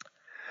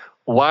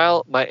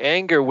 While my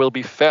anger will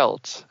be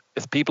felt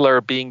as people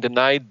are being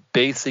denied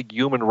basic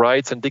human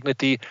rights and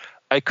dignity,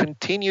 I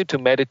continue to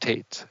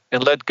meditate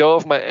and let go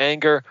of my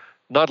anger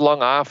not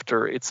long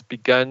after it's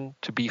begun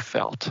to be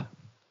felt.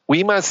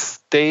 We must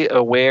stay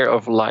aware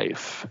of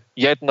life,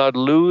 yet not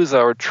lose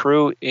our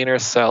true inner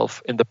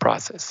self in the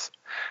process.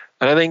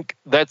 And I think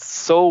that's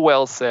so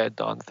well said,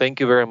 Don. Thank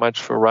you very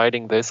much for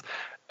writing this.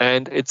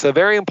 And it's a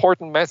very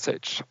important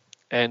message.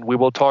 And we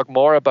will talk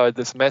more about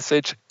this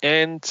message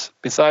and,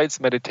 besides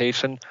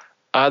meditation,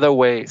 other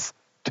ways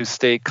to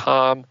stay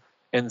calm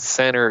and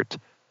centered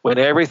when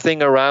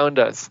everything around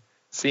us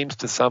seems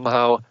to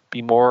somehow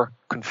be more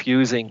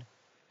confusing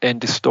and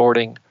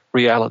distorting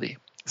reality.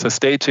 So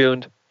stay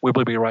tuned. We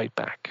will be right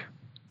back.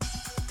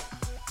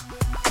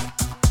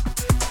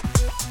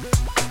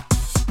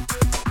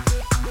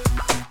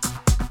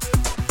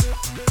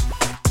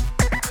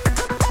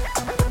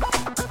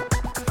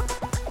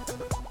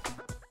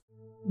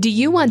 Do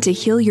you want to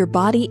heal your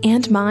body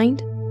and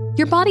mind?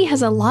 Your body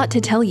has a lot to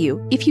tell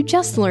you if you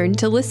just learn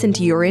to listen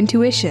to your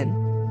intuition.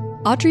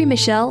 Audrey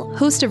Michelle,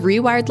 host of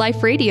Rewired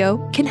Life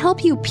Radio, can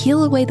help you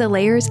peel away the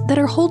layers that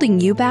are holding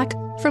you back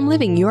from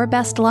living your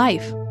best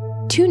life.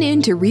 Tune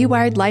in to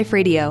Rewired Life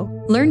Radio.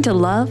 Learn to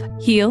love,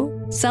 heal,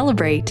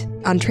 celebrate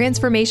on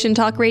Transformation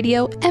Talk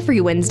Radio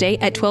every Wednesday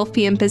at 12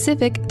 p.m.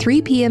 Pacific,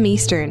 3 p.m.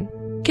 Eastern.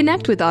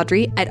 Connect with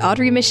Audrey at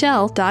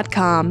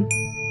audreymichelle.com.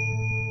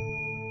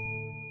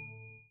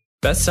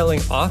 Best-selling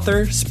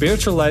author,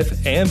 spiritual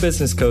life, and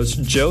business coach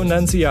Joe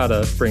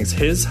Nunziata brings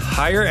his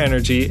higher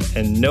energy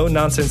and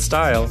no-nonsense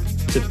style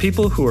to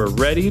people who are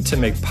ready to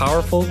make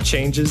powerful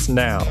changes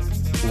now.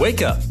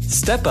 Wake up,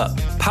 step up,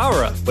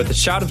 power up with a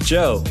shot of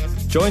Joe.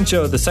 Join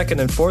Joe the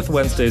second and fourth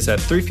Wednesdays at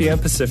 3 p.m.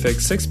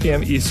 Pacific, 6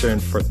 p.m. Eastern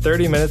for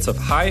 30 minutes of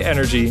high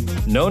energy,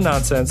 no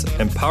nonsense,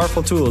 and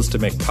powerful tools to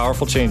make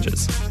powerful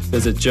changes.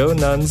 Visit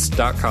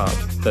joenuns.com.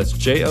 That's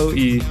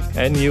JOENUNZ.com.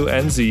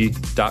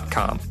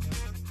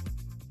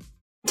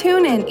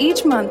 Tune in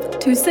each month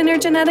to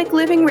Synergenetic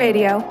Living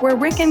Radio, where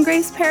Rick and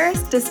Grace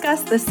Paris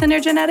discuss the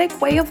synergenetic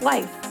way of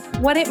life,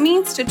 what it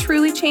means to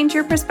truly change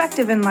your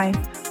perspective in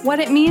life, what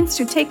it means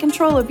to take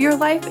control of your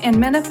life and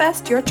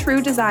manifest your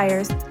true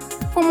desires.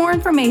 For more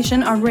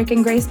information on Rick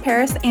and Grace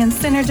Paris and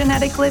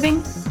Synergenetic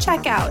Living,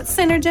 check out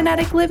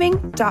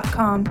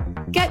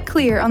synergeneticliving.com. Get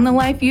clear on the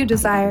life you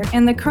desire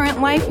and the current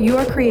life you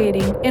are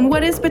creating and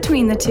what is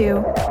between the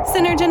two.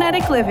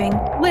 Synergenetic Living,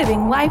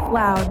 living life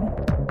loud.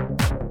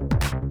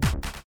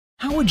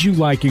 How would you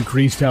like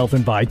increased health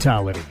and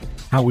vitality?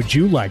 How would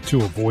you like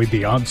to avoid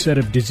the onset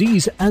of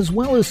disease as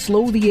well as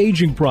slow the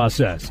aging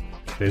process?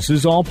 This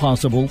is all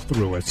possible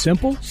through a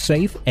simple,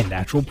 safe, and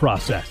natural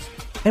process.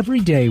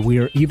 Every day we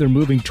are either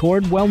moving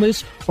toward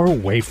wellness or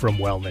away from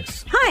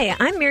wellness. Hi,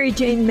 I'm Mary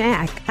Jane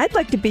Mack. I'd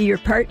like to be your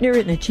partner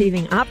in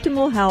achieving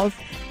optimal health.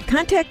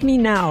 Contact me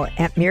now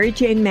at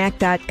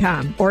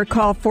maryjanemack.com or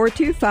call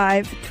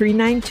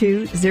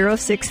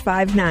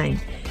 425-392-0659.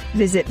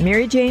 Visit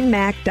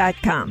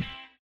maryjanemack.com.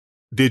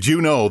 Did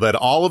you know that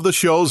all of the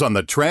shows on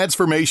the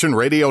Transformation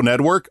Radio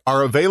Network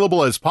are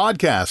available as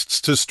podcasts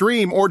to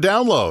stream or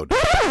download?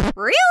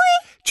 Really?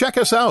 Check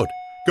us out.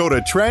 Go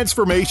to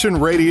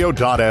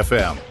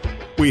transformationradio.fm.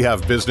 We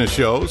have business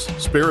shows,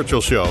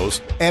 spiritual shows,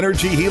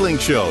 energy healing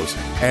shows,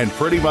 and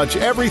pretty much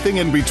everything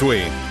in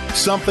between.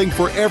 Something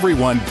for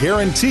everyone,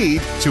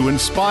 guaranteed to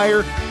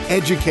inspire,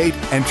 educate,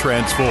 and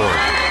transform.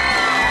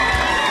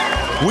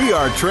 We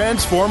are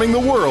transforming the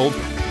world,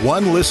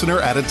 one listener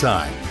at a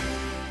time.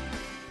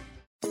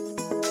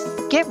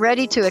 Get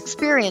ready to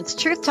experience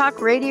Truth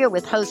Talk Radio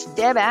with host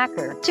Deb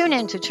Acker. Tune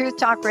in to Truth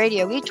Talk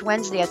Radio each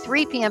Wednesday at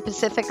 3 p.m.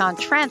 Pacific on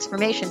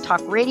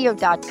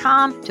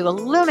TransformationTalkRadio.com to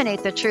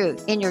illuminate the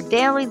truth in your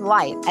daily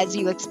life as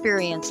you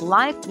experience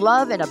life,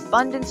 love, and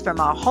abundance from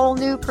a whole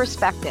new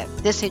perspective.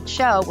 This hit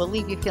show will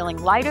leave you feeling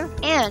lighter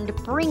and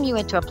bring you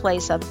into a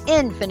place of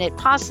infinite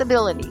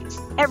possibilities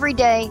every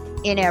day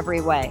in every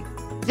way.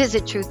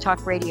 Visit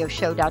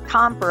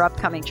TruthTalkRadioshow.com for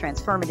upcoming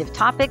transformative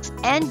topics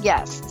and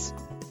guests.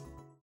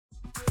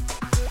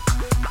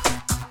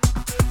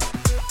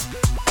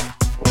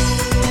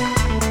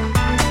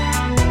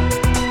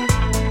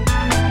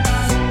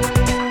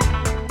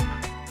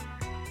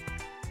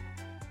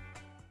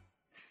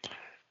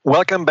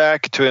 Welcome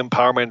back to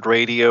Empowerment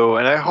Radio,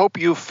 and I hope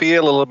you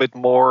feel a little bit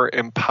more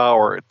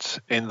empowered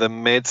in the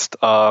midst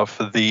of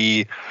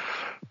the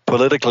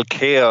political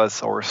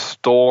chaos or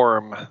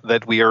storm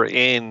that we are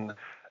in.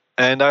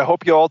 And I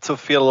hope you also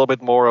feel a little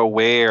bit more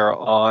aware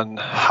on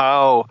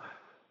how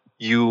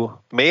you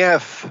may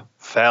have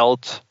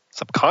felt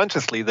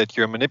subconsciously that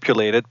you're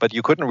manipulated, but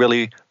you couldn't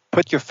really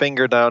put your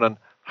finger down on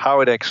how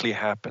it actually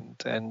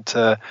happened. And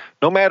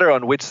no matter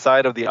on which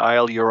side of the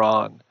aisle you're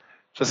on,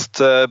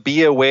 just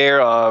be aware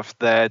of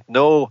that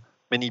no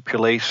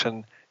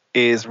manipulation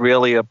is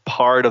really a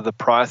part of the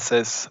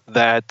process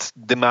that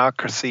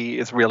democracy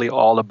is really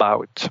all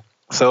about.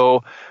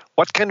 So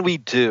what can we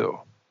do?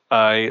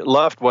 I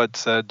loved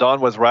what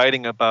Don was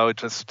writing about,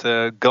 just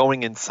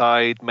going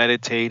inside,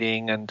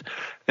 meditating, and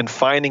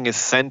finding his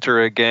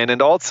center again,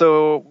 and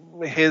also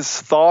his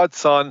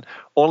thoughts on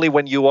only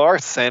when you are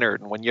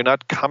centered, when you're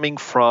not coming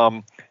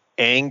from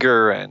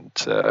anger and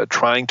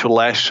trying to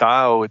lash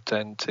out,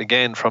 and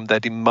again from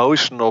that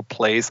emotional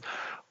place,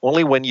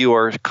 only when you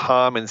are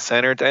calm and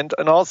centered and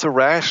also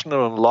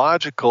rational and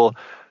logical,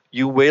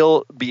 you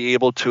will be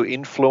able to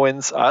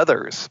influence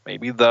others,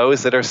 maybe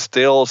those that are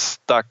still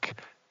stuck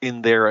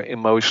in their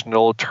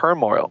emotional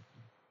turmoil.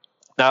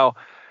 Now,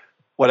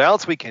 what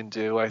else we can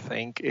do, I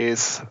think,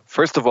 is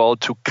first of all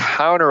to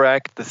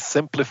counteract the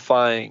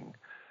simplifying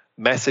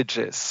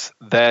messages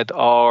that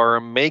are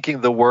making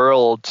the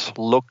world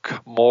look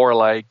more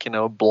like,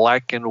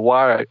 black and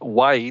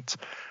white.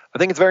 I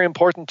think it's very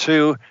important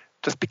to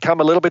just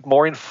become a little bit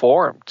more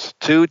informed,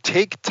 to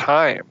take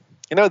time.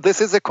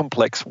 This is a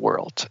complex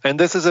world, and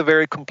this is a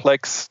very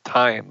complex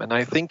time. And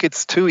I think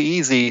it's too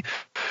easy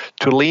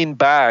to lean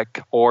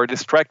back or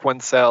distract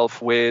oneself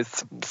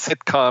with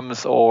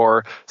sitcoms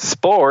or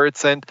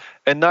sports and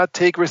not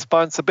take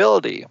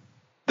responsibility.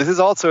 This is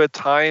also a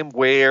time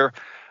where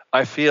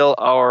I feel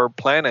our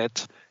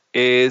planet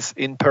is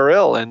in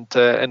peril,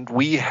 and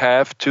we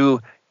have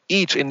to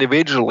each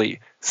individually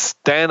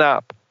stand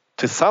up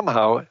to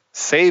somehow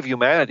save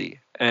humanity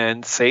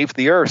and save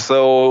the earth.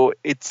 So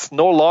it's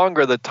no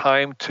longer the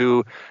time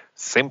to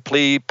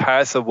simply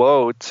pass a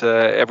vote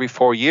every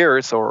 4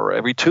 years or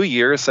every 2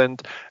 years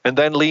and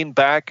then lean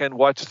back and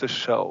watch the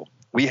show.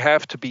 We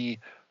have to be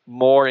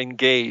more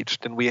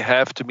engaged, and we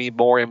have to be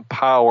more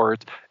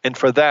empowered. And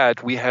for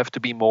that, we have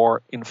to be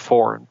more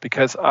informed,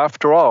 because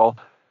after all,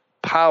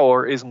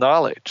 power is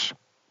knowledge.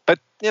 But,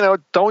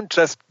 don't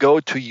just go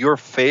to your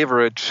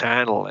favorite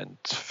channel and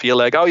feel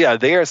like, oh yeah,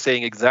 they are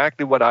saying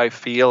exactly what I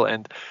feel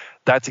and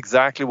that's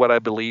exactly what I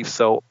believe,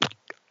 so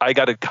I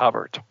got it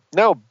covered.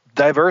 No,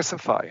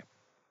 diversify.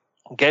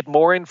 Get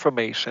more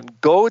information.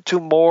 Go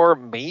to more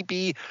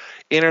maybe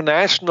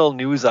international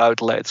news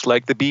outlets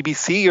like the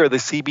BBC or the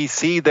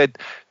CBC that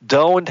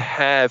don't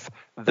have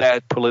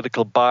that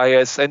political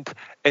bias, and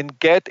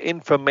get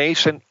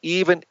information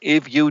even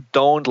if you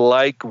don't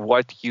like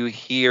what you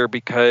hear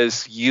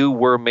because you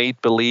were made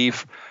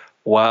believe,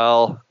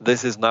 well,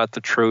 this is not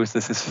the truth,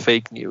 this is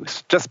fake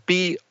news. Just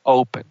be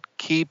open.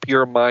 Keep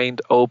your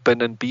mind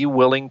open and be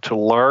willing to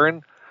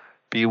learn,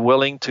 Be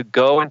willing to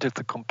go into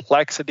the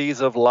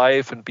complexities of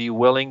life and be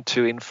willing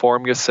to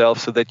inform yourself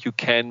so that you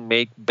can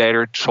make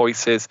better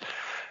choices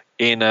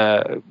in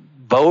a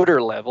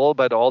voter level,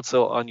 but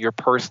also on your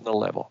personal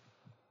level.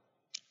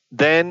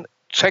 Then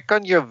check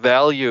on your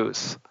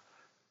values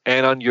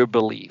and on your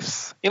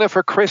beliefs.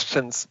 For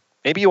Christians,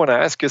 maybe you want to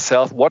ask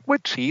yourself, what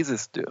would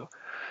Jesus do?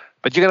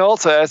 But you can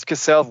also ask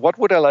yourself, what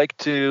would I like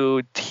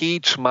to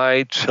teach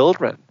my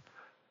children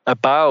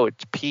about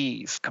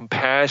peace,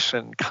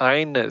 compassion,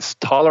 kindness,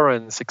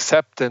 tolerance,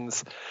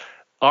 acceptance?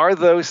 Are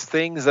those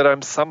things that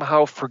I'm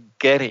somehow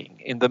forgetting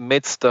in the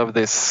midst of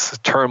this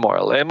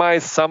turmoil? Am I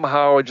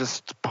somehow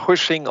just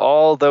pushing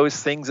all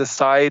those things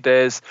aside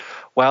as,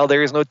 well,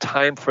 there is no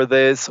time for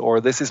this,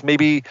 or this is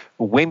maybe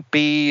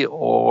wimpy,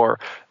 or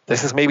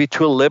this is maybe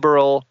too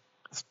liberal?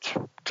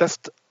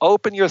 Just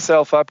open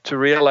yourself up to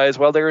realize,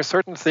 well, there are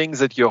certain things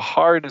that your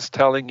heart is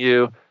telling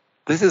you,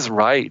 this is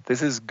right,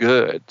 this is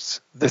good.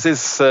 This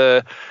is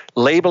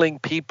labeling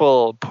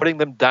people, putting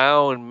them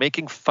down,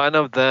 making fun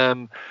of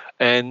them,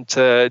 and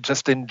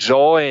just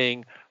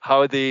enjoying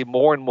how they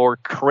more and more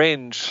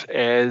cringe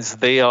as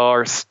they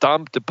are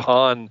stomped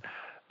upon.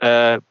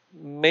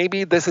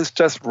 Maybe this is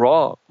just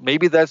wrong.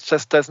 Maybe that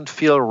just doesn't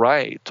feel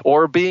right.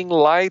 Or being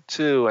lied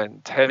to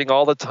and having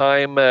all the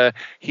time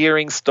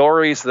hearing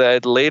stories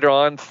that later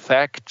on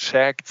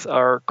fact-checked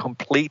are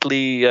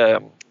completely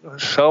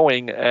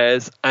showing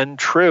as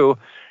untrue.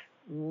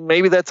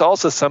 Maybe that's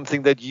also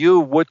something that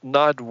you would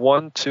not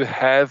want to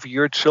have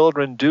your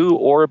children do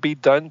or be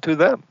done to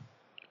them.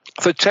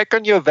 So check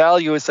on your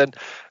values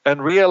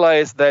and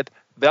realize that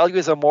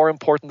values are more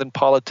important than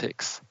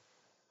politics.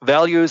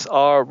 Values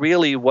are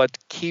really what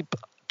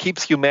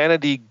keeps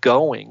humanity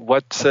going,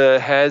 what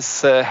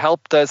has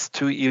helped us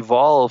to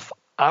evolve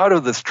out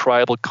of this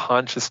tribal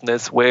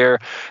consciousness where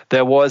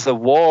there was a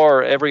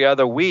war every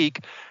other week.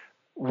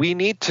 We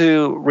need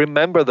to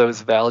remember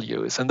those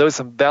values, and those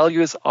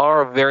values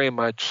are very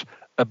much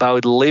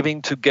about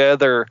living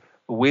together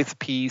with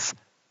peace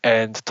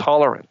and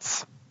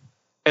tolerance.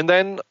 And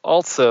then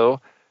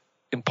also,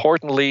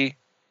 importantly,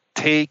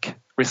 take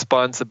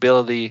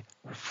responsibility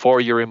for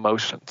your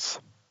emotions.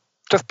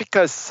 Just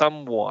because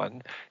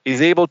someone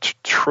is able to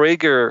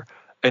trigger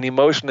an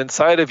emotion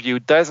inside of you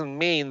doesn't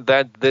mean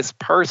that this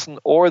person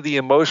or the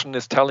emotion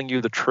is telling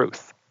you the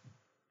truth.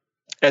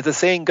 As the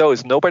saying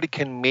goes, nobody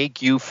can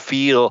make you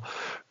feel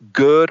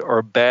good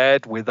or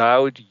bad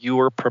without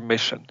your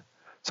permission.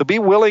 So be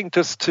willing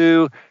just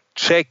to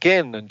check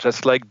in, and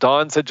just like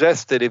Dawn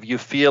suggested, if you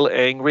feel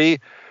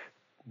angry,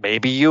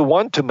 maybe you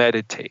want to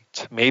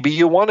meditate. Maybe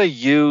you want to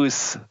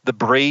use the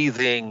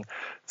breathing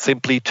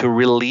simply to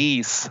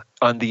release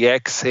on the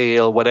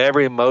exhale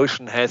whatever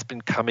emotion has been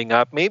coming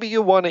up. Maybe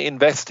you want to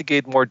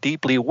investigate more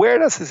deeply, where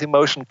does this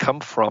emotion come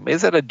from?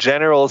 Is it a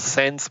general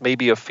sense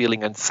maybe of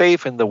feeling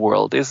unsafe in the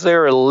world? Is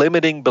there a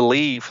limiting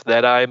belief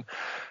that I'm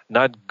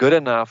not good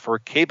enough or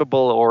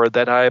capable, or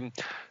that I'm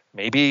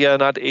maybe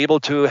not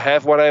able to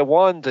have what I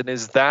want? And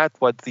is that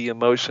what the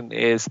emotion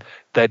is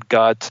that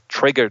got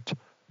triggered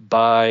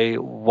by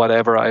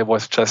whatever I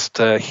was just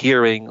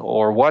hearing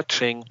or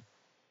watching?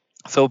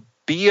 So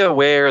be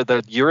aware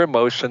that your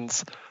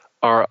emotions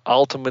are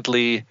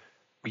ultimately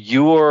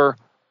your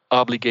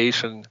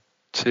obligation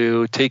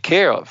to take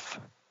care of.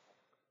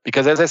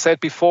 Because as I said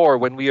before,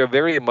 when we are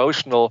very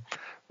emotional,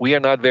 we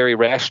are not very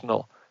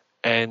rational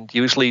and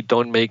usually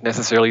don't make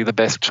necessarily the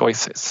best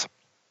choices.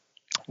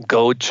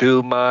 Go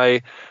to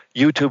my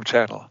YouTube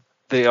channel.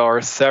 There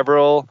are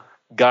several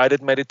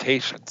guided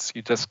meditations.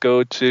 You just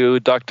go to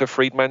Dr.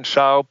 Friedemann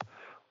Schaub,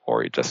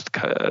 or you just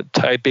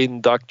type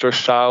in Dr.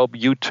 Schaub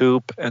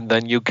YouTube, and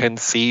then you can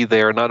see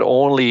there not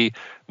only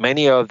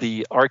many of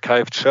the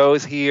archived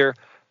shows here,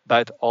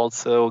 but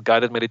also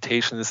guided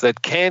meditations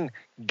that can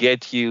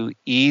get you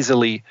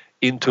easily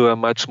into a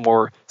much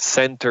more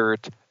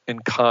centered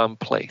and calm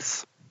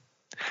place.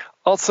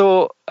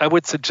 Also, I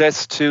would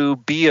suggest to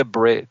be a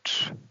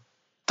bridge.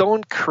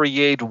 Don't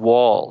create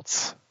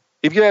walls.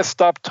 If you have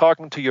stopped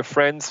talking to your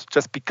friends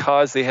just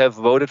because they have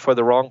voted for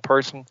the wrong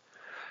person,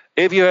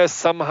 if you have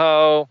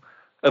somehow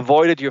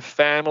avoided your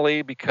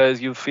family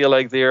because you feel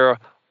like they're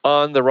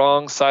on the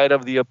wrong side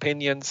of the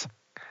opinions,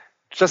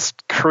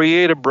 just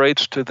create a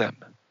bridge to them.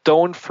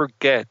 Don't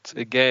forget,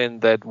 again,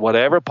 that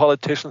whatever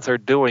politicians are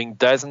doing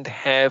doesn't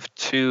have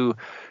to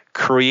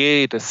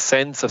create a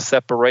sense of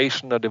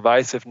separation or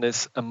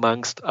divisiveness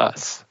amongst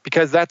us,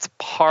 because that's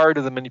part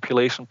of the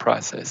manipulation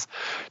process,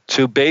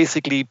 to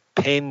basically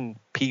pin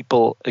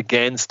people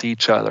against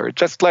each other.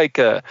 Just like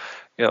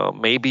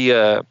maybe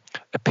a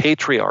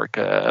patriarch,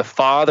 a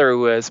father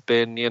who has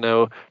been,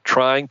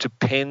 trying to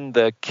pin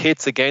the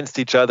kids against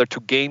each other to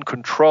gain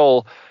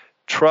control.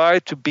 Try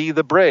to be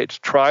the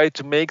bridge, try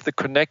to make the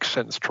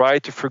connections, try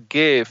to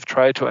forgive,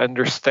 try to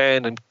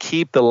understand, and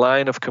keep the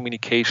line of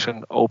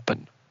communication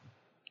open.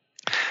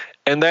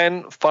 And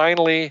then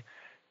finally,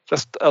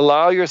 just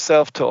allow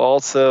yourself to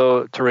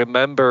also to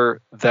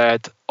remember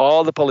that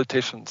all the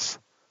politicians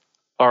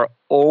are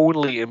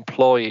only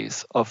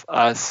employees of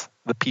us,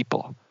 the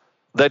people.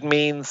 That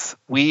means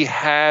we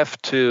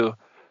have to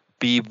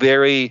be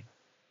very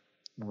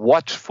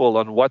watchful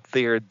on what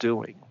they are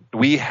doing.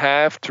 We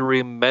have to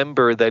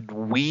remember that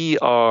we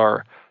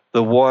are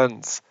the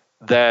ones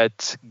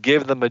that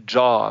give them a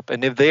job.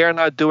 And if they are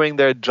not doing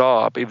their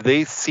job, if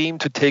they seem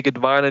to take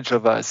advantage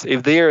of us,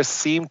 if they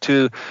seem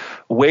to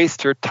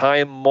waste your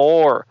time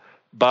more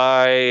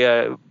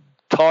by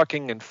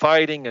talking and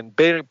fighting and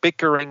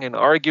bickering and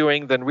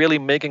arguing than really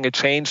making a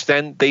change,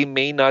 then they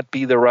may not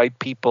be the right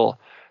people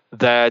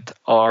that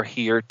are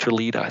here to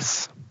lead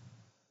us.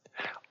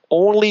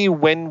 Only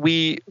when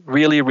we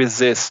really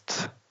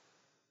resist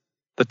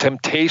the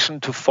temptation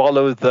to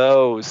follow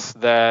those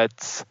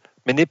that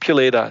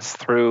manipulate us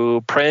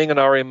through preying on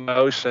our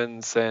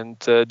emotions and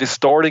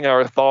distorting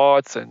our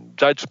thoughts and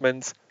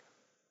judgments,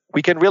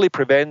 we can really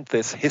prevent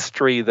this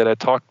history that I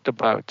talked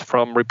about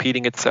from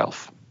repeating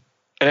itself.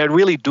 And I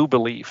really do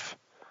believe,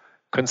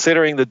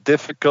 considering the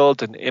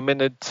difficult and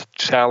imminent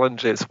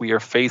challenges we are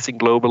facing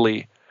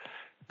globally,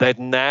 that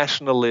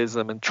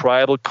nationalism and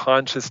tribal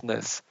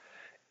consciousness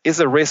is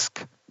a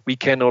risk we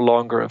can no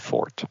longer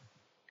afford.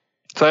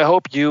 So I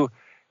hope you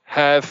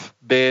have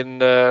been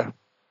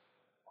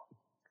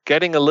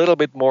getting a little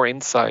bit more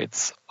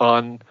insights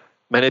on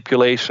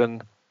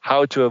manipulation,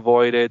 how to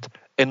avoid it,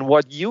 and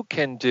what you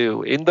can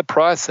do in the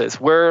process,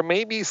 where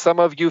maybe some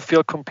of you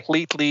feel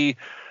completely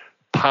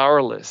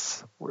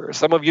powerless, where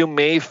some of you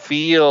may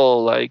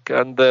feel like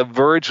on the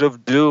verge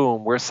of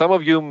doom, where some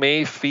of you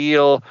may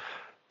feel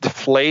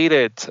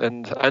deflated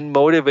and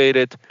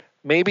unmotivated.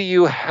 Maybe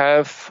you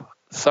have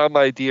some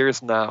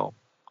ideas now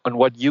on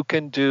what you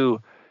can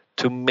do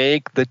to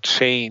make the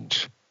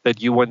change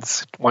that you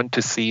want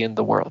to see in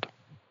the world.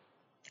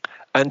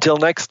 Until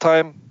next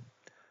time,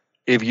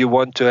 if you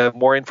want to have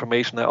more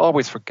information, I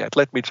always forget,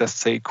 let me just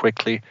say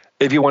quickly,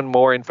 if you want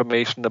more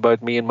information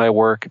about me and my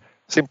work,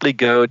 simply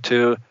go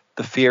to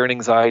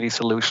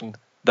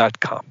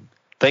thefearandanxietysolution.com.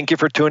 Thank you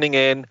for tuning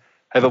in.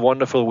 Have a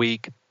wonderful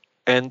week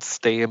and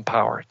stay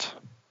empowered.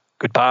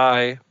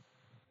 Goodbye.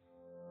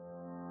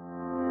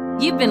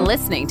 You've been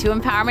listening to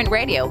Empowerment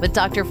Radio with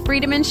Dr.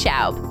 Friedemann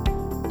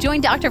Schaub.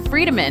 Join Dr.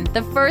 Friedemann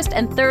the first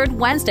and third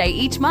Wednesday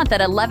each month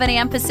at 11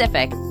 a.m.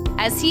 Pacific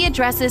as he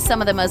addresses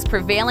some of the most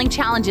prevailing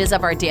challenges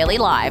of our daily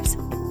lives.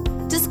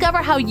 Discover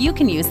how you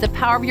can use the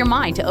power of your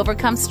mind to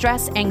overcome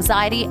stress,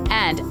 anxiety,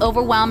 and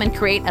overwhelm and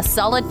create a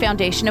solid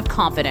foundation of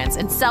confidence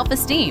and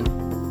self-esteem.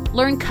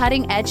 Learn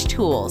cutting-edge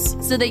tools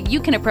so that you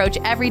can approach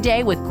every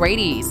day with great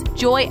ease,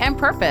 joy, and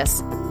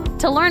purpose.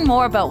 To learn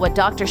more about what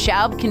Dr.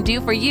 Schaub can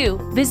do for you,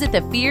 visit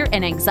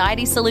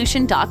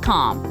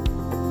thefearandanxietysolution.com.